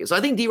Blaylock is. So I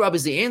think D-Rob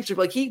is the answer.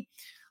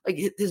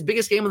 His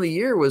biggest game of the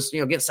year was,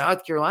 against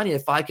South Carolina. He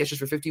had 5 catches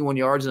for 51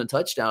 yards and a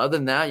touchdown. Other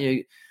than that,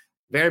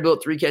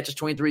 Vanderbilt, 3 catches,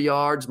 23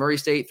 yards. Murray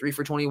State, 3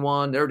 for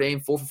 21. Notre Dame,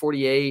 4 for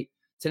 48.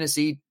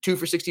 Tennessee, 2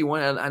 for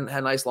 61. Had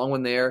a nice long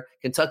one there.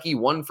 Kentucky,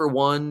 1 for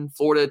 1.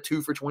 Florida,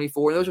 2 for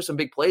 24. Those are some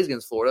big plays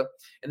against Florida.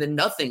 And then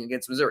nothing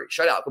against Missouri.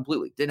 Shut out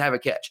completely. Didn't have a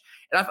catch.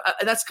 And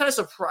that's kind of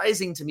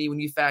surprising to me when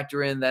you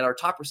factor in that our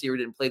top receiver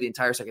didn't play the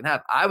entire second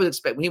half.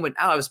 When he went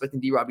out, I was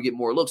expecting D-Rob to get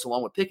more looks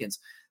along with Pickens,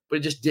 but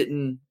it just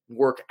didn't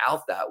work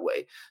out that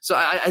way. So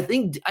I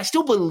think I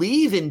still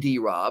believe in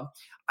D-Rob.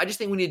 I just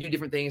think we need to do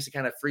different things to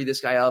kind of free this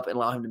guy up and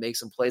allow him to make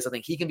some plays. I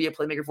think he can be a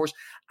playmaker for us.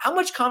 How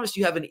much confidence do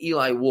you have in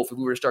Eli Wolf if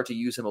we were to start to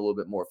use him a little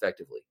bit more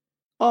effectively?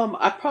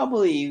 I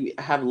probably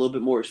have a little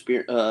bit more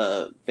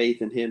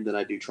faith in him than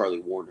I do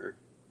Charlie Warner.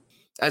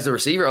 As a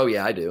receiver, oh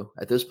yeah, I do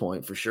at this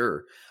point for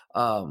sure.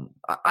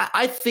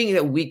 I think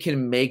that we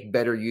can make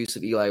better use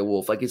of Eli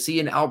Wolf. Like, is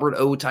he an Albert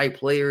O type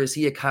player? Is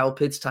he a Kyle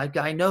Pitts type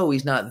guy? No,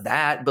 he's not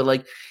that,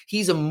 but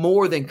he's a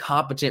more than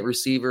competent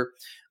receiver.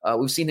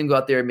 We've seen him go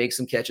out there and make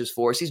some catches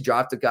for us. He's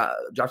dropped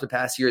a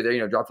pass here or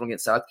there, dropped one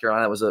against South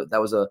Carolina.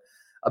 That was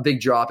a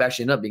big drop,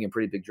 actually ended up being a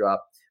pretty big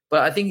drop.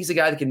 But I think he's a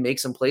guy that can make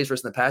some plays for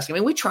us in the pass game. I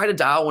mean, we tried to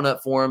dial one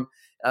up for him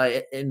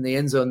in the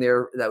end zone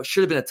there. That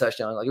should have been a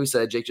touchdown. Like we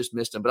said, Jake just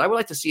missed him. But I would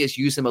like to see us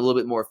use him a little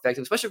bit more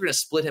effective, especially if we're going to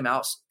split him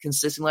out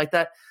consistently like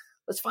that.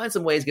 Let's find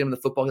some ways to get him the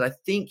football, because I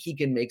think he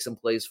can make some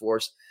plays for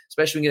us,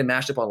 especially when we get him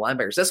mashed up on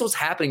linebackers. That's what's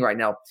happening right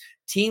now.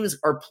 Teams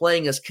are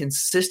playing us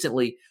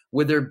consistently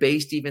with their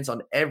base defense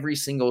on every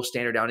single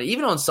standard down. And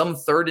even on some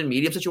third and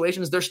medium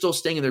situations, they're still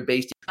staying in their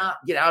base defense. Not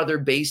get out of their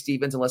base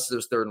defense unless it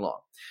was third and long.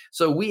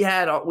 So we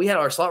had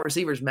our slot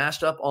receivers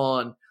mashed up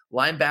on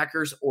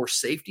linebackers or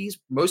safeties,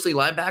 mostly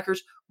linebackers,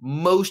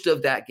 most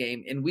of that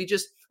game. And we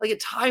just, at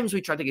times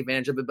we tried to take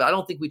advantage of it, but I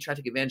don't think we tried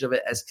to take advantage of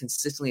it as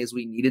consistently as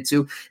we needed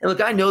to. And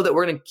look, I know that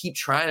we're going to keep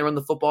trying to run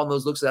the football in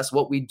those looks. So that's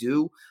what we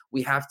do.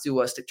 We have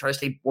to try to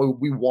stay, or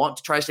we want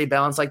to try to stay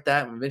balanced like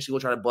that. And eventually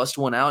we'll try to bust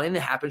one out. And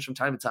it happens from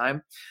time to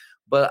time.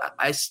 But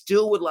I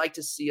still would like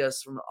to see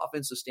us, from an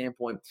offensive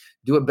standpoint,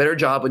 do a better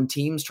job when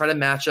teams try to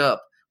match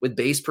up with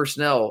base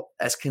personnel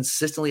as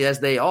consistently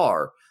as they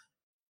are.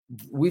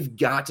 We've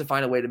got to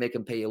find a way to make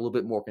them pay a little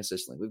bit more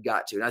consistently. We've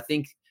got to. And I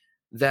think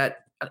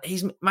that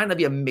he might not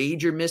be a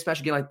major mismatch,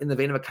 again, like in the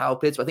vein of a Kyle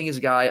Pitts, but I think he's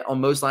a guy on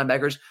most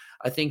linebackers.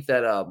 I think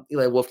that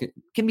Eli Wolf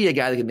can be a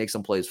guy that can make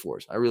some plays for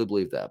us. I really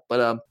believe that.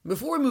 But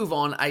before we move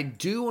on, I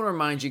do want to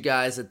remind you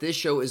guys that this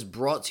show is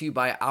brought to you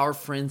by our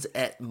friends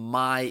at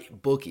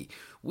MyBookie.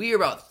 We are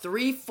about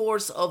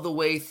 3/4 of the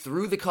way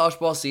through the college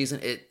ball season.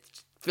 It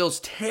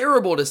feels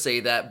terrible to say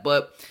that,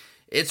 but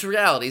it's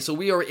reality. So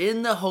we are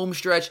in the home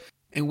stretch,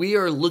 and we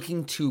are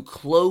looking to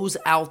close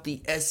out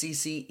the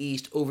SEC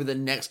East over the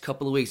next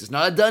couple of weeks. It's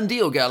not a done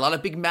deal. Got a lot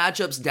of big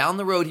matchups down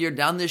the road here,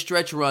 down this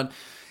stretch run.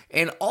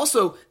 And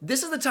also,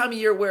 this is the time of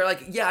year where,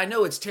 I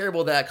know it's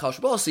terrible that college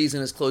football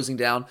season is closing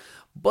down,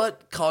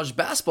 but college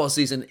basketball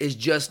season is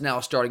just now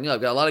starting up.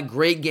 Got a lot of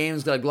great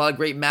games, got a lot of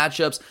great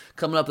matchups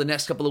coming up the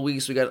next couple of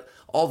weeks. We got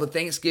all the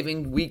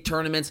Thanksgiving week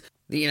tournaments.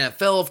 The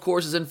NFL, of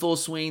course, is in full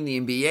swing. The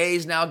NBA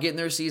is now getting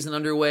their season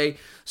underway.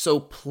 So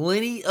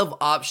plenty of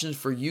options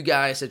for you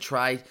guys to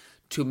try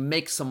to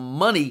make some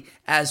money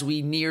as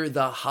we near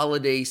the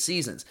holiday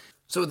seasons.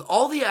 So with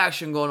all the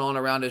action going on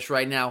around us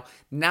right now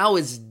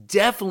is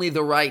definitely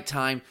the right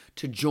time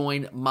to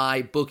join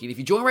MyBookie. And if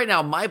you join right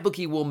now,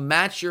 MyBookie will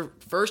match your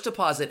first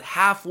deposit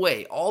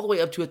halfway, all the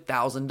way up to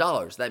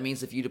 $1,000. That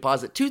means if you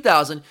deposit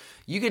 $2,000,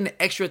 you get an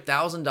extra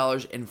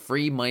 $1,000 in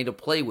free money to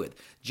play with.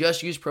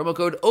 Just use promo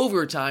code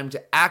OVERTIME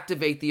to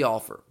activate the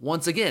offer.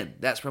 Once again,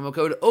 that's promo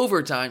code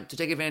OVERTIME to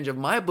take advantage of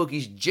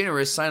MyBookie's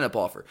generous sign-up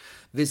offer.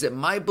 Visit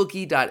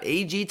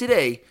mybookie.ag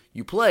today.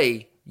 You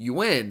play, you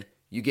win,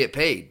 you get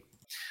paid.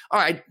 All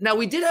right, now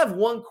we did have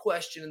one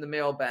question in the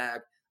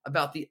mailbag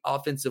about the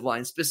offensive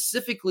line,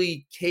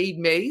 specifically Cade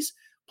Mays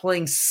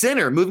playing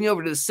center, moving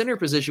over to the center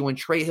position when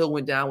Trey Hill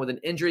went down with an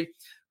injury.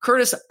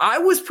 Curtis, I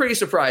was pretty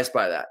surprised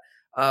by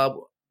that.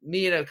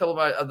 Me and a couple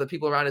of the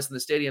people around us in the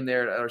stadium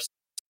there at our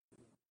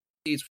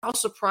seats, how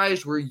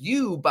surprised were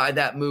you by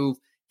that move,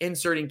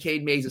 inserting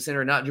Cade Mays at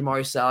center, not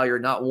Jamari Salyer,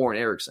 not Warren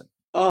Erickson?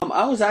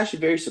 I was actually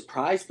very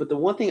surprised, but the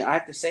one thing I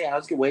have to say, I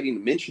was waiting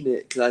to mention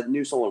it because I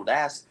knew someone would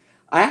ask.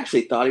 I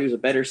actually thought he was a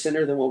better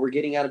center than what we're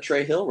getting out of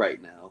Trey Hill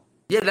right now.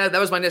 Yeah, that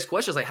was my next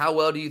question. It's like, how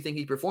well do you think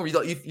he performed?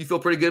 You feel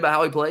pretty good about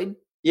how he played?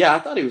 Yeah, I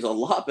thought he was a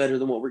lot better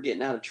than what we're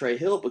getting out of Trey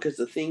Hill because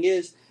the thing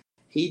is,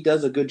 he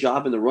does a good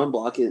job in the run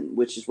blocking,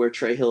 which is where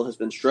Trey Hill has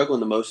been struggling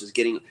the most, is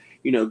getting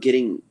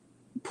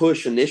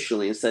push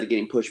initially instead of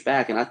getting pushed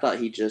back. And I thought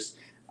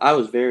I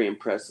was very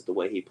impressed with the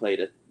way he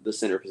played at the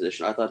center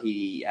position. I thought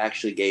he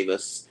actually gave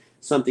us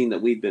something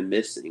that we've been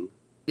missing.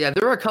 Yeah,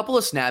 there were a couple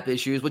of snap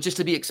issues, which is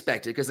to be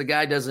expected because the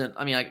guy doesn't –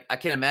 I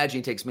can't imagine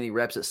he takes many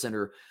reps at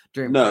center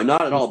during – No,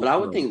 not at all. But I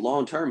would think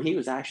long-term he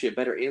was actually a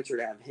better answer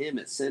to have him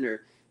at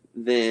center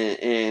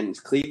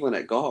and Cleveland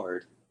at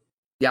guard.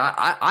 Yeah,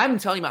 I'm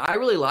telling you, I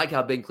really like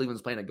how Ben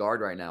Cleveland's playing at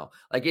guard right now.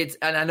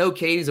 And I know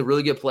Katie's a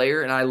really good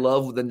player, and I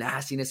love the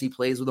nastiness he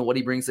plays with and what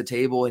he brings to the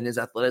table and his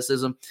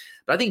athleticism.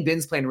 But I think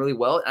Ben's playing really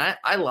well, and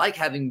I like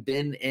having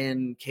Ben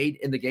and Kate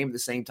in the game at the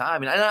same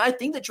time. And I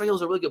think that Trey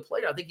Hill's a really good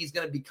player. I think he's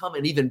going to become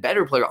an even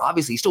better player.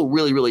 Obviously, he's still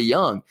really, really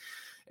young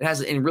and has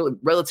really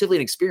relatively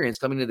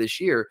inexperienced coming into this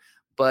year.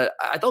 But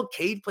I thought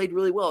Cade played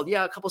really well.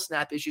 Yeah, a couple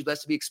snap issues,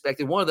 that's to be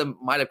expected. One of them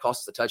might have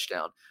cost us a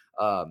touchdown.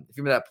 If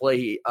you remember that play,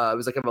 it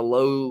was like kind of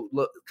low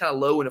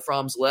into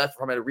Fromm's left.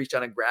 Fromm had to reach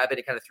down and grab it.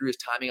 He kind of threw his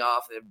timing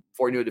off, and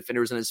before he knew, a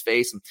defender was in his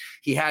face. And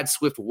he had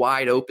Swift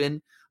wide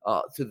open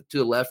to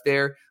the left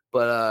there,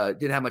 but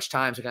didn't have much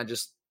time, so kind of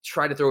just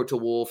tried to throw it to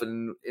Wolf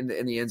and in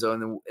the end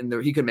zone, and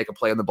he couldn't make a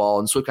play on the ball.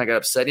 And Swift kind of got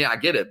upset. Yeah, I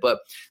get it, but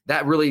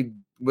that really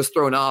was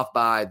thrown off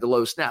by the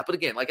low snap. But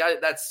again,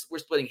 we're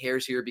splitting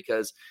hairs here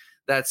because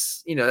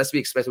that's to be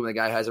expected when the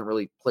guy hasn't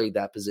really played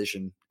that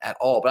position at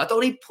all. But I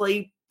thought he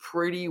played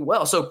pretty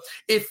well. So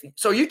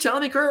are you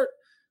telling me, Kurt,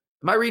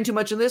 am I reading too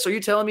much in this? Are you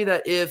telling me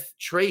that if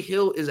Trey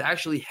Hill is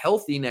actually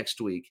healthy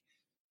next week,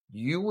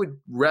 you would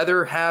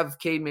rather have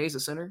Cade Mays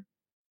at center?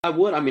 I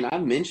would. I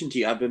mentioned to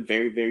you, I've been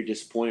very, very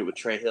disappointed with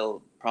Trey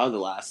Hill probably the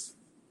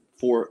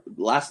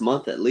last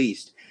month at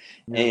least.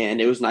 Yeah. And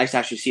it was nice to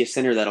actually see a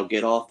center that'll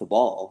get off the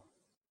ball.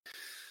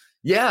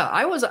 Yeah,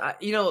 I was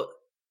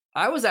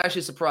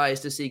actually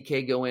surprised to see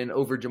Cade go in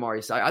over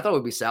Jamari Salyer. I thought it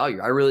would be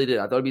Salyer. I really did.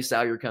 I thought it would be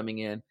Salyer coming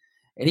in.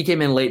 And he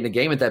came in late in the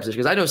game at that position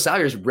because I know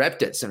Salyer's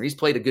repped at center. He's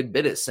played a good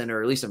bit at center,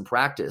 or at least in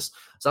practice.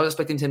 So I was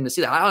expecting him to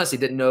see that. I honestly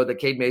didn't know that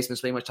Cade Mason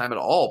spending much time at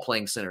all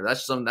playing center.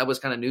 That was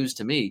kind of news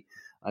to me.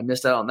 I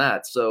missed out on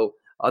that. So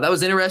that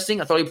was interesting.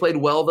 I thought he played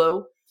well,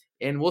 though.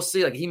 And we'll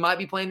see. He might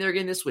be playing there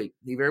again this week.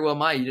 He very well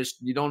might.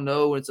 You don't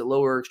know when it's a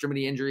lower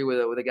extremity injury with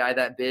a guy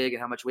that big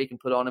and how much weight can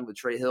put on him with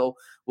Trey Hill.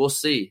 We'll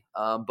see.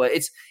 But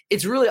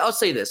it's really, I'll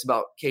say this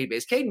about Cade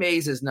Mays. Cade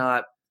Mays he's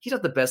not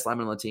the best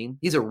lineman on the team.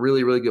 He's a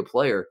really, really good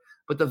player.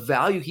 But the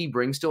value he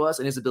brings to us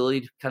and his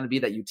ability to kind of be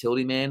that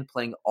utility man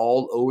playing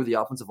all over the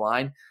offensive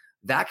line,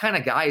 that kind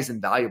of guy is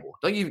invaluable.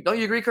 Don't you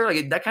agree,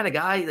 Kurt? That kind of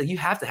guy, you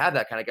have to have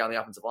that kind of guy on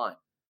the offensive line.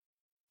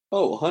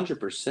 Oh,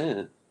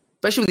 100%.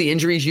 Especially with the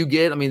injuries you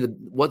get.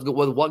 What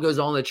goes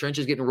on in the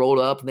trenches, getting rolled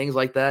up and things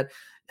like that.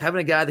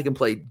 Having a guy that can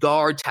play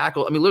guard,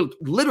 tackle,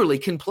 literally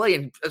can play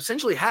and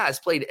essentially has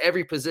played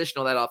every position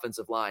on that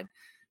offensive line.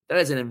 That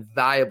is an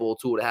invaluable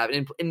tool to have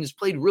and has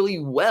played really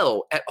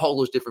well at all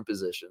those different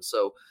positions.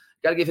 So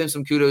got to give him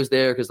some kudos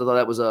there because I thought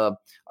that was a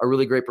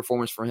really great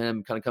performance for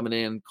him, kind of coming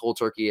in cold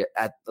turkey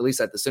at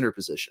least at the center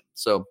position.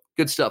 So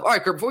good stuff. All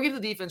right, Kurt, before we get to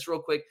the defense real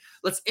quick,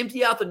 let's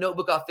empty out the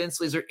notebook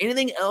offensively. Is there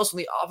anything else on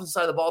the offensive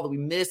side of the ball that we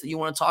missed that you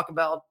want to talk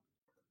about?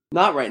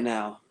 Not right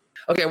now.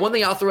 Okay, one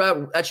thing I'll throw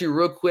out at you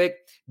real quick.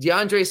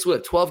 DeAndre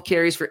Swift, 12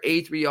 carries for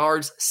 83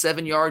 yards,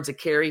 7 yards a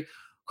carry.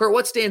 Kurt,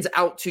 what stands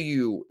out to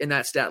you in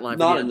that stat line?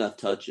 Not enough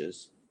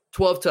touches.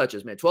 12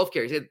 touches, man. 12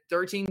 carries. He had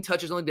 13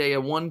 touches on the day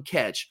and 1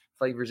 catch,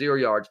 like for 0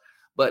 yards.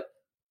 But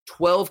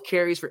 12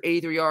 carries for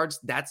 83 yards,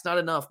 that's not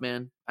enough,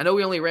 man. I know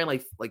we only ran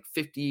like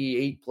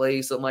 58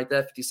 plays, something like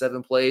that,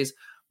 57 plays.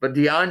 But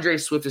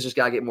DeAndre Swift has just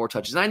got to get more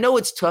touches. And I know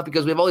it's tough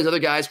because we have all these other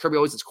guys. Kirby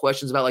always has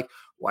questions about,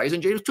 why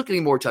isn't James Cook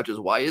getting more touches?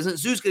 Why isn't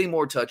Zeus getting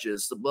more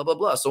touches? Blah, blah,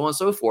 blah, so on and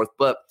so forth.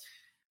 But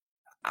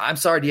I'm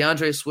sorry,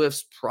 DeAndre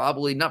Swift's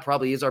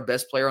is our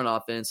best player on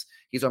offense.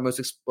 He's our most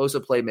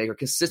explosive playmaker,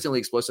 consistently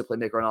explosive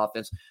playmaker on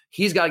offense.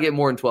 He's got to get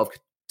more than 12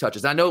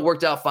 touches. I know it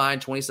worked out fine,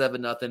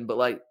 27-0, but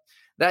like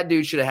that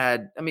dude should have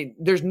had, I mean,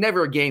 there's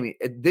never a game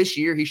this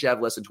year he should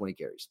have less than 20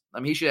 carries. I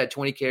mean, he should have had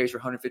 20 carries for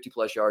 150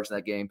 plus yards in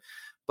that game.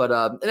 But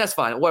and that's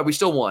fine. Well, we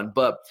still won.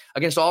 But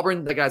against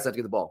Auburn, that guy's have to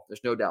get the ball.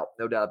 There's no doubt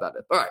about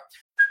it. All right.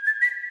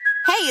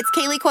 Hey, it's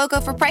Kaylee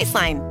Cuoco for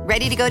Priceline.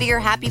 Ready to go to your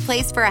happy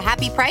place for a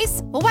happy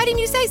price? Well, why didn't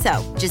you say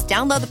so? Just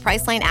download the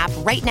Priceline app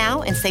right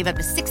now and save up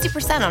to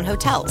 60% on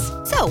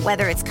hotels. So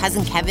whether it's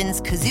Cousin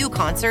Kevin's Kazoo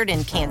Concert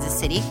in Kansas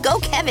City, go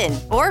Kevin,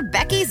 or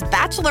Becky's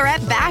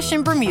Bachelorette Bash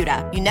in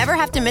Bermuda, you never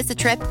have to miss a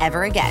trip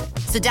ever again.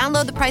 So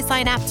download the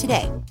Priceline app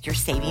today. Your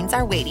savings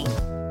are waiting.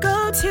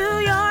 Go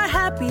to your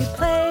happy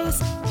place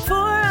for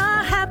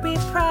a happy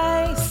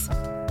price.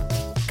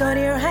 Go to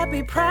your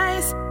happy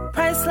price,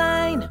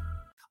 Priceline.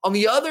 On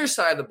the other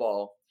side of the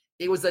ball,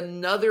 it was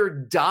another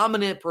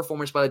dominant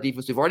performance by the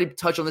defense. We've already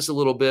touched on this a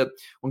little bit.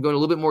 I'm going to a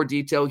little bit more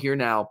detail here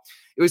now.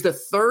 It was the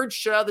third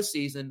shutout of the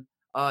season,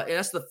 and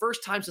that's the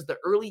first time since the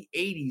early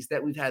 80s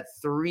that we've had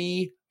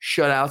 3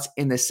 shutouts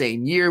in the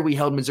same year. We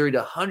held Missouri to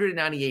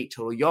 198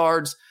 total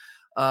yards,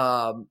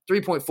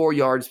 3.4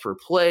 yards per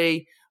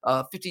play,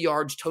 50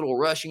 yards total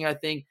rushing, I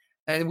think.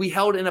 And we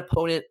held an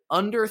opponent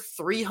under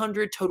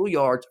 300 total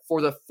yards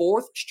for the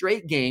 4th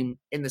straight game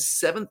and the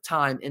 7th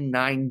time in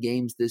 9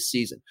 games this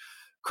season.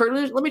 Kurt,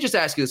 let me just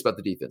ask you this about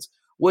the defense.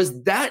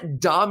 Was that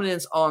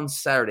dominance on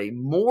Saturday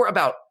more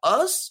about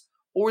us,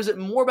 or is it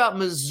more about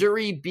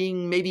Missouri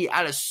being maybe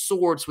out of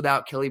sorts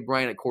without Kelly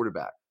Bryant at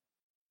quarterback?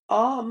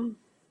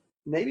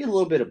 Maybe a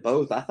little bit of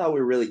both. I thought we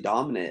were really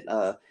dominant.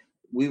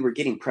 We were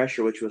getting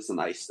pressure, which was the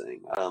nice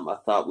thing. I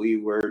thought we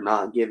were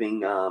not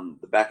giving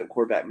the backup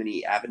quarterback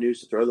many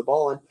avenues to throw the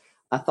ball, and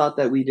I thought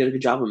that we did a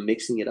good job of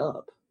mixing it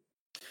up.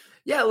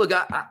 Yeah, look,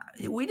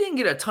 we didn't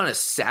get a ton of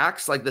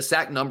sacks. Like the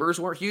sack numbers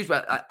weren't huge,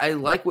 but I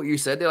like what you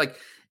said. They're like,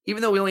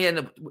 even though we only end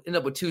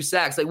up with 2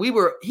 sacks, like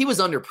he was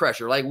under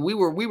pressure. Like we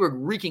were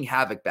wreaking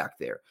havoc back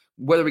there,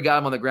 whether we got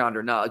him on the ground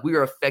or not. Like we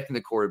were affecting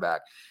the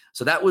quarterback,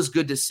 so that was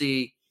good to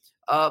see.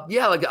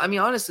 Yeah, like I mean,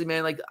 honestly,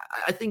 man, like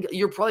I think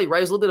you're probably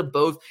right. It's a little bit of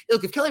both.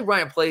 Look, if Kelly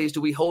Bryant plays, do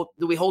we hold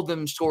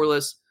them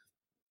scoreless?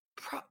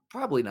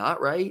 Probably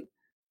not, right?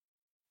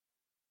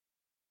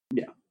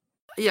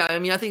 Yeah. I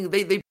mean, I think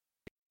they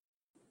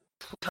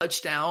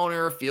touchdown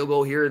or a field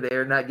goal here or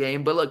there in that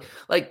game. But look,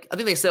 like I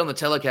think they said on the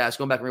telecast,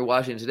 going back and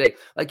rewatching it today,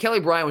 like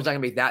Kelly Bryant was not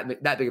going to make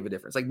that big of a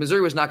difference. Like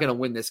Missouri was not going to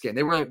win this game.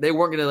 They weren't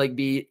going to like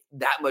be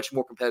that much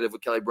more competitive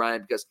with Kelly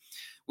Bryant because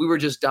we were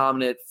just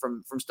dominant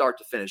from start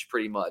to finish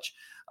pretty much.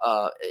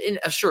 And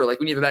sure, like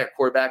we need a backup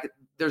quarterback.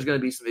 There's going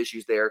to be some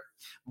issues there,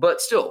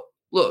 but still,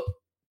 look,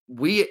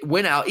 we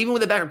went out even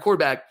with a backup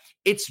quarterback.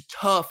 It's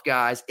tough,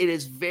 guys. It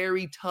is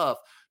very tough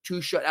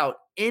to shut out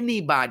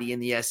anybody in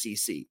the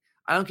SEC.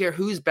 I don't care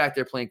who's back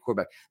there playing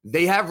quarterback.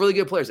 They have really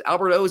good players.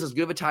 Albert O is as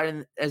good of a tight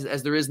end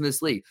as there is in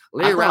this league.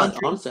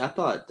 Honestly, I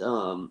thought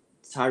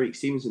Tyreek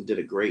Stevenson did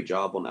a great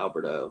job on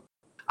Albert O.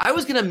 I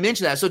was going to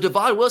mention that. So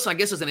Devon Wilson, I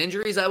guess, is an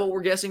injury. Is that what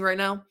we're guessing right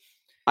now?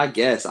 I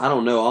guess. I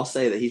don't know. I'll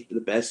say that he's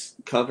the best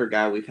cover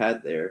guy we've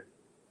had there.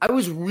 I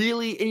was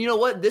really – and you know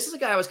what? This is a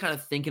guy I was kind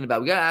of thinking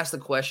about. We got asked the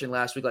question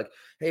last week, like,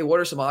 hey, what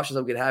are some options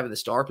that we could have in the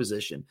star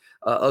position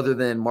other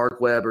than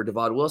Mark Webb or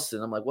Devon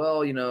Wilson? I'm like,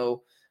 well, you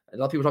know, a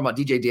lot of people talking about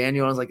DJ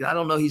Daniel. And I was like, I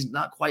don't know. He's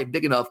not quite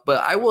big enough.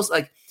 But I was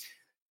like,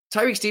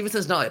 Tyreek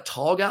Stevenson's not a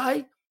tall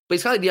guy, but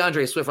he's kind of like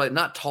DeAndre Swift, like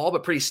not tall,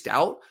 but pretty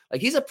stout.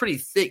 Like he's a pretty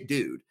thick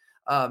dude.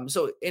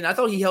 And I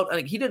thought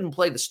he didn't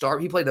play the star.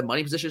 He played the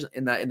money positions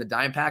in the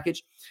dime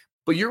package.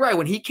 But you're right.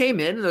 When he came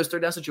in those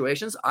third down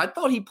situations, I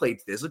thought he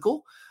played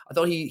physical. I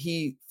thought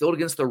he filled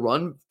against the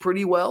run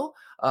pretty well.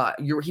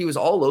 He was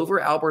all over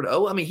Albert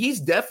O. I mean, he's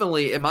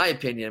definitely, in my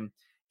opinion,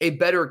 a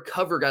better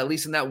cover guy, at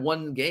least in that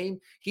one game.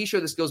 He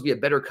showed the skills to be a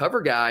better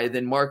cover guy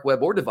than Mark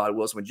Webb or Devon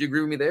Wilson. Would you agree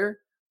with me there?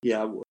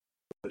 Yeah, I would.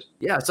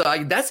 Yeah, so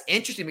that's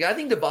interesting. I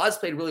think Devon's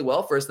played really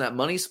well for us in that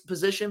money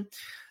position.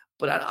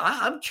 But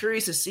I'm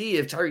curious to see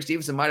if Tyreek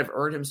Stevenson might have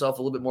earned himself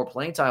a little bit more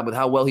playing time with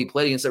how well he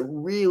played against a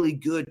really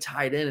good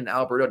tight end in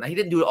Albert O. Now, he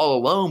didn't do it all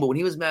alone, but when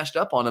he was matched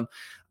up on him,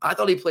 I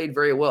thought he played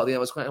very well. I think that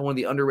was kind of one of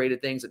the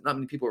underrated things that not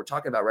many people are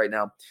talking about right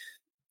now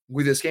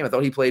with this game. I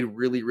thought he played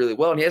really, really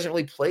well, and he hasn't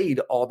really played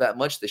all that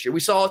much this year.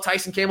 We saw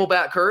Tyson Campbell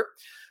back, Kurt.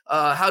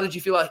 How did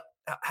you feel like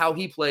how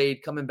he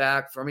played coming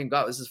back from,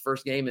 this is his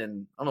first game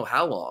in I don't know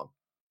how long.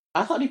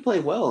 I thought he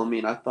played well. I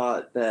mean, I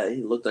thought that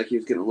he looked like he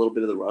was getting a little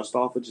bit of the rust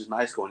off, which is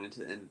nice going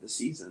into the end of the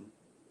season.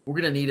 We're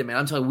going to need him, man.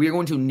 I'm telling you, we're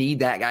going to need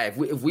that guy. If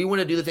we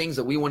want to do the things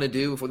that we want to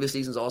do before this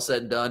season's all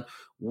said and done,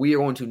 we are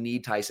going to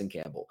need Tyson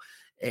Campbell.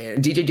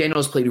 And DJ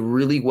Daniels played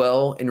really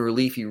well in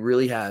relief. He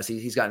really has.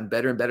 He's gotten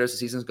better and better as the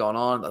season's gone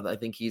on. I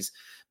think he's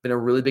been a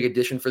really big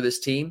addition for this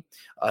team.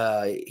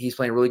 He's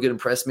playing really good in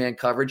press man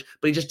coverage,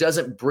 but he just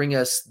doesn't bring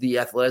us the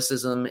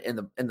athleticism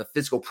and the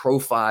physical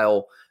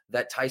profile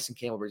that Tyson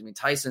Campbell brings. I mean,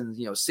 Tyson's,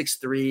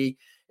 6'3",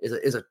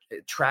 is a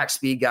track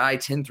speed guy,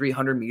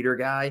 10-300 meter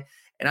guy.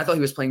 And I thought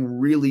he was playing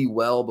really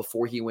well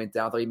before he went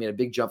down. I thought he made a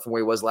big jump from where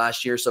he was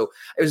last year. So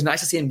it was nice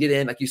to see him get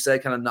in, like you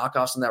said, kind of knock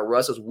off some of that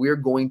rust. Because we're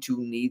going to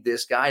need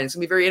this guy. And it's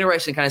going to be very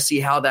interesting to kind of see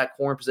how that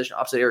corner position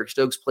opposite Eric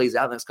Stokes plays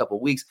out in the next couple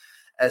of weeks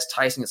as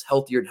Tyson is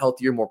healthier and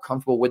healthier, more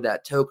comfortable with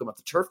that toe coming off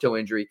the turf toe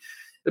injury.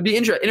 It'd be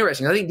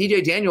interesting. I think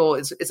DJ Daniel,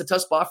 it's a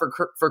tough spot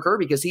for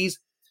Kirby because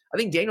I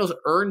think Daniel's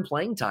earned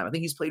playing time. I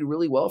think he's played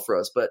really well for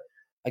us. But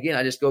again,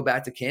 I just go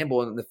back to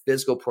Campbell and the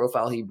physical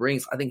profile he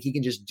brings. I think he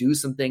can just do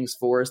some things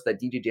for us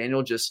that DJ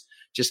Daniel just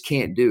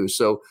can't do.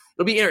 So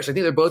it'll be interesting. I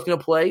think they're both going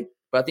to play,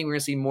 but I think we're going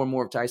to see more and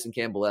more of Tyson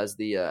Campbell as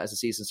the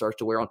season starts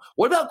to wear on.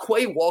 What about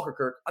Quay Walker,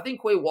 Kirk? I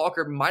think Quay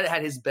Walker might have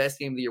had his best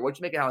game of the year. What'd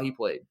you make of how he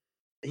played?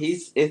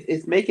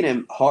 It's making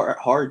him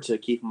hard to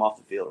keep him off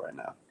the field right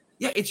now.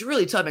 Yeah, it's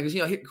really tough because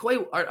Quay,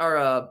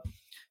 our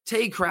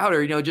Tay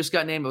Crowder, just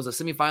got named. It was a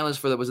semifinalist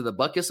for the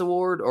Butkus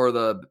Award or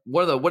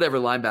whatever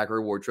linebacker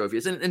award trophy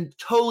is, and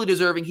totally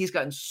deserving. He's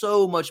gotten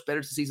so much better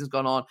as the season's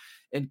gone on,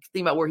 and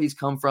think about where he's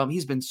come from.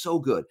 He's been so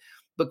good.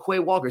 But Quay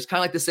Walker is kind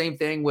of like the same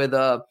thing with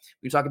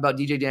we talk about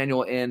DJ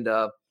Daniel and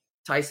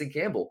Tyson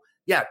Campbell.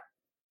 Yeah,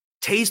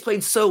 Tay's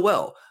played so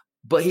well,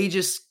 but he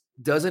just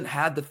doesn't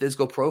have the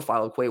physical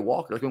profile of Quay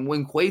Walker. Like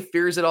when Quay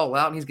figures it all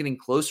out and he's getting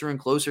closer and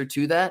closer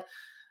to that,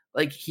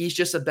 like he's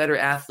just a better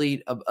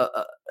athlete,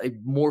 a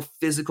more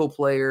physical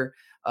player,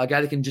 a guy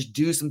that can just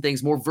do some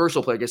things, more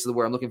versatile player, I guess is the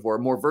word I'm looking for, a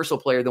more versatile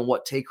player than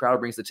what Tay Crowder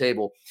brings to the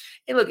table.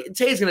 And look,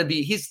 Tay's going to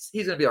be, he's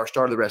going to be our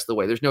starter the rest of the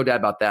way. There's no doubt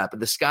about that.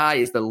 But the sky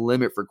is the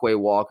limit for Quay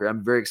Walker.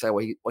 I'm very excited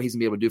what he's going to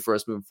be able to do for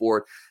us moving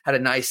forward. Had a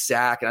nice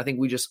sack, and I think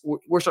we're just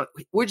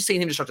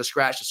seeing him just start to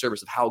scratch the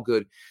surface of how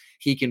good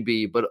he can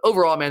be. But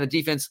overall, man, the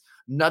defense,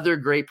 another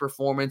great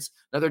performance,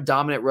 another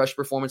dominant rush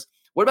performance.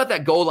 What about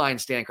that goal line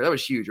stand? That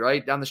was huge,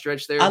 right? Down the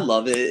stretch there. I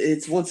love it.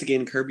 It's once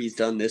again, Kirby's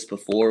done this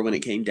before when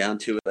it came down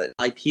to it.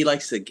 But he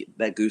likes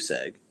that goose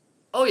egg.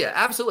 Oh yeah,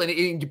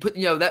 absolutely. And you put,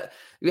 that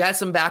we had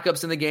some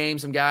backups in the game,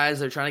 some guys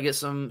that are trying to get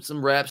some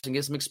reps and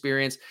get some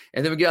experience.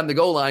 And then we get on the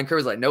goal line.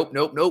 Kirby's like, nope.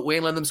 We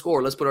ain't letting them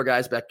score. Let's put our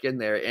guys back in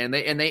there. And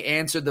they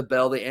answered the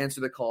bell. They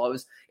answered the call.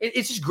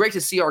 It's just great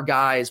to see our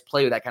guys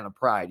play with that kind of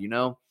pride,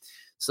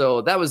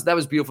 So that was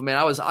beautiful, man.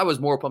 I was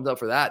more pumped up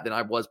for that than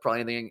I was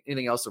probably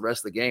anything else the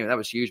rest of the game. And that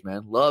was huge,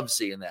 man. Love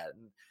seeing that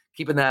and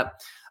keeping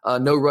that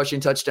no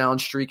rushing touchdown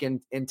streak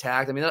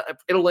intact. I mean,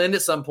 it'll end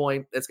at some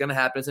point. It's going to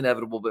happen. It's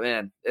inevitable. But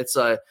man, it's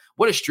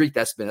what a streak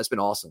that's been. That's been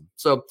awesome.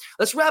 So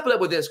let's wrap it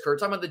up with this, Kurt.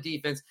 Talking about the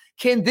defense.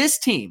 Can this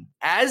team,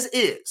 as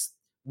is,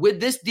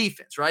 with this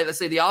defense, right? Let's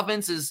say the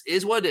offense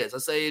is what it is.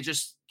 Let's say it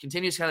just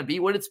continues to kind of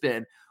be what it's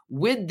been.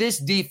 With this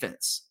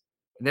defense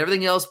and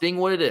everything else being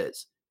what it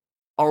is,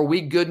 are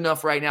we good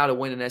enough right now to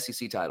win an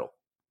SEC title?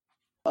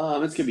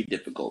 It's going to be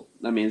difficult.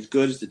 I mean, as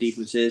good as the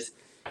defense is,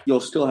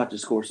 you'll still have to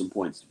score some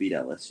points to beat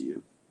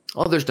LSU.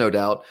 Oh, there's no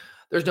doubt.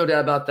 There's no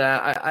doubt about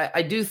that.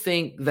 I do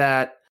think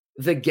that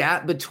the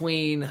gap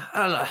between –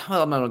 I don't know.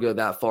 Well, I'm not going to go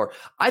that far.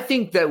 I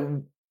think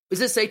that – is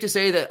it safe to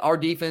say that our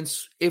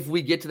defense, if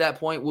we get to that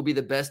point, will be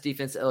the best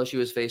defense LSU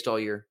has faced all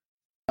year?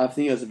 I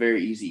think that's a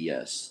very easy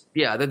yes.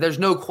 Yeah, there's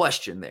no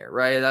question there,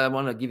 right? I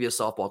want to give you a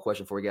softball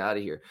question before we get out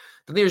of here.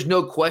 But there's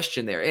no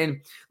question there.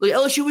 And look,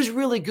 LSU is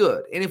really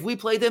good. And if we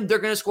play them, they're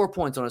going to score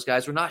points on us,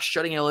 guys. We're not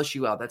shutting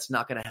LSU out. That's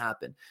not going to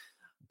happen.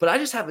 But I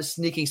just have a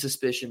sneaking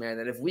suspicion, man,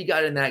 that if we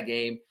got in that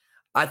game,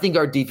 I think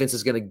our defense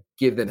is going to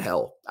give them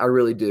hell. I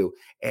really do.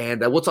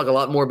 And we'll talk a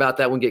lot more about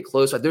that when we get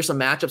close. There's some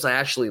matchups I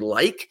actually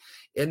like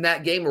in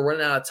that game. We're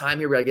running out of time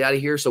here. We got to get out of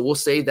here. So we'll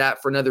save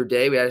that for another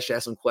day. We actually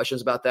have some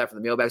questions about that for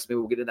the mailbag. So maybe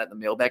we'll get into that in the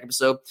mailbag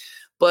episode.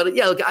 But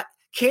yeah, look,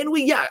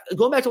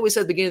 going back to what we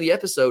said at the beginning of the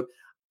episode,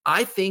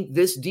 I think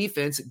this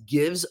defense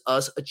gives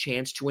us a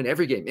chance to win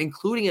every game,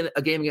 including a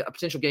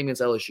potential game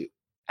against LSU.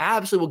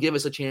 Absolutely will give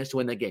us a chance to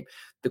win that game.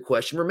 The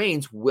question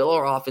remains, will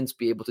our offense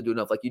be able to do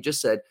enough? Like you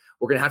just said,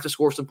 we're going to have to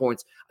score some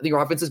points. I think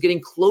our offense is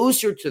getting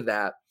closer to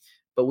that,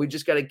 but we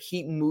just got to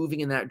keep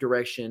moving in that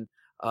direction.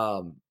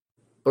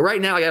 But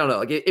right now, I don't know.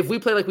 Like if we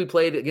play like we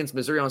played against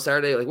Missouri on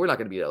Saturday, like we're not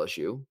going to beat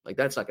LSU. Like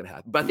that's not going to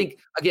happen. But I think,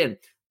 again,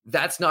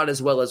 that's not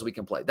as well as we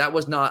can play. That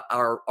was not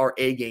our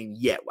A game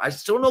yet. I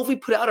still don't know if we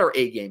put out our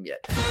A game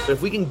yet. But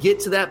if we can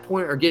get to that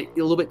point or get a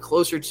little bit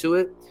closer to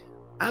it,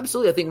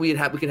 absolutely, I think we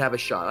could have a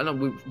shot. I know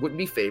we wouldn't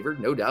be favored,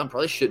 no doubt, and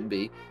probably shouldn't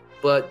be.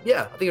 But,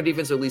 yeah, I think our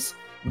defense will at least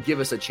give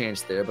us a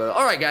chance there. But,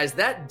 all right, guys,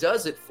 that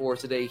does it for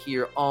today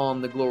here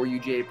on the Glory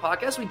UGA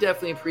podcast. We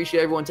definitely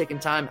appreciate everyone taking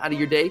time out of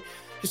your day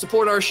to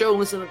support our show and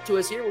listen to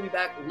us here. We'll be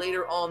back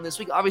later on this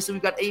week. Obviously,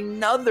 we've got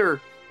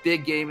another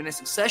big game and a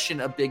succession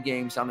of big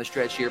games down the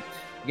stretch here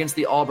against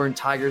the Auburn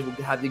Tigers. We'll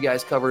have you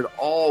guys covered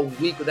all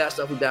week with that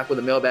stuff. We'll be back with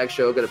a mailbag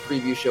show, got a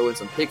preview show and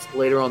some picks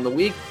later on the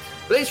week.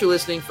 But thanks for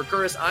listening. For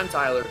Curtis, I'm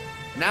Tyler.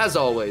 And as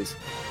always,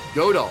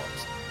 go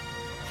Dogs.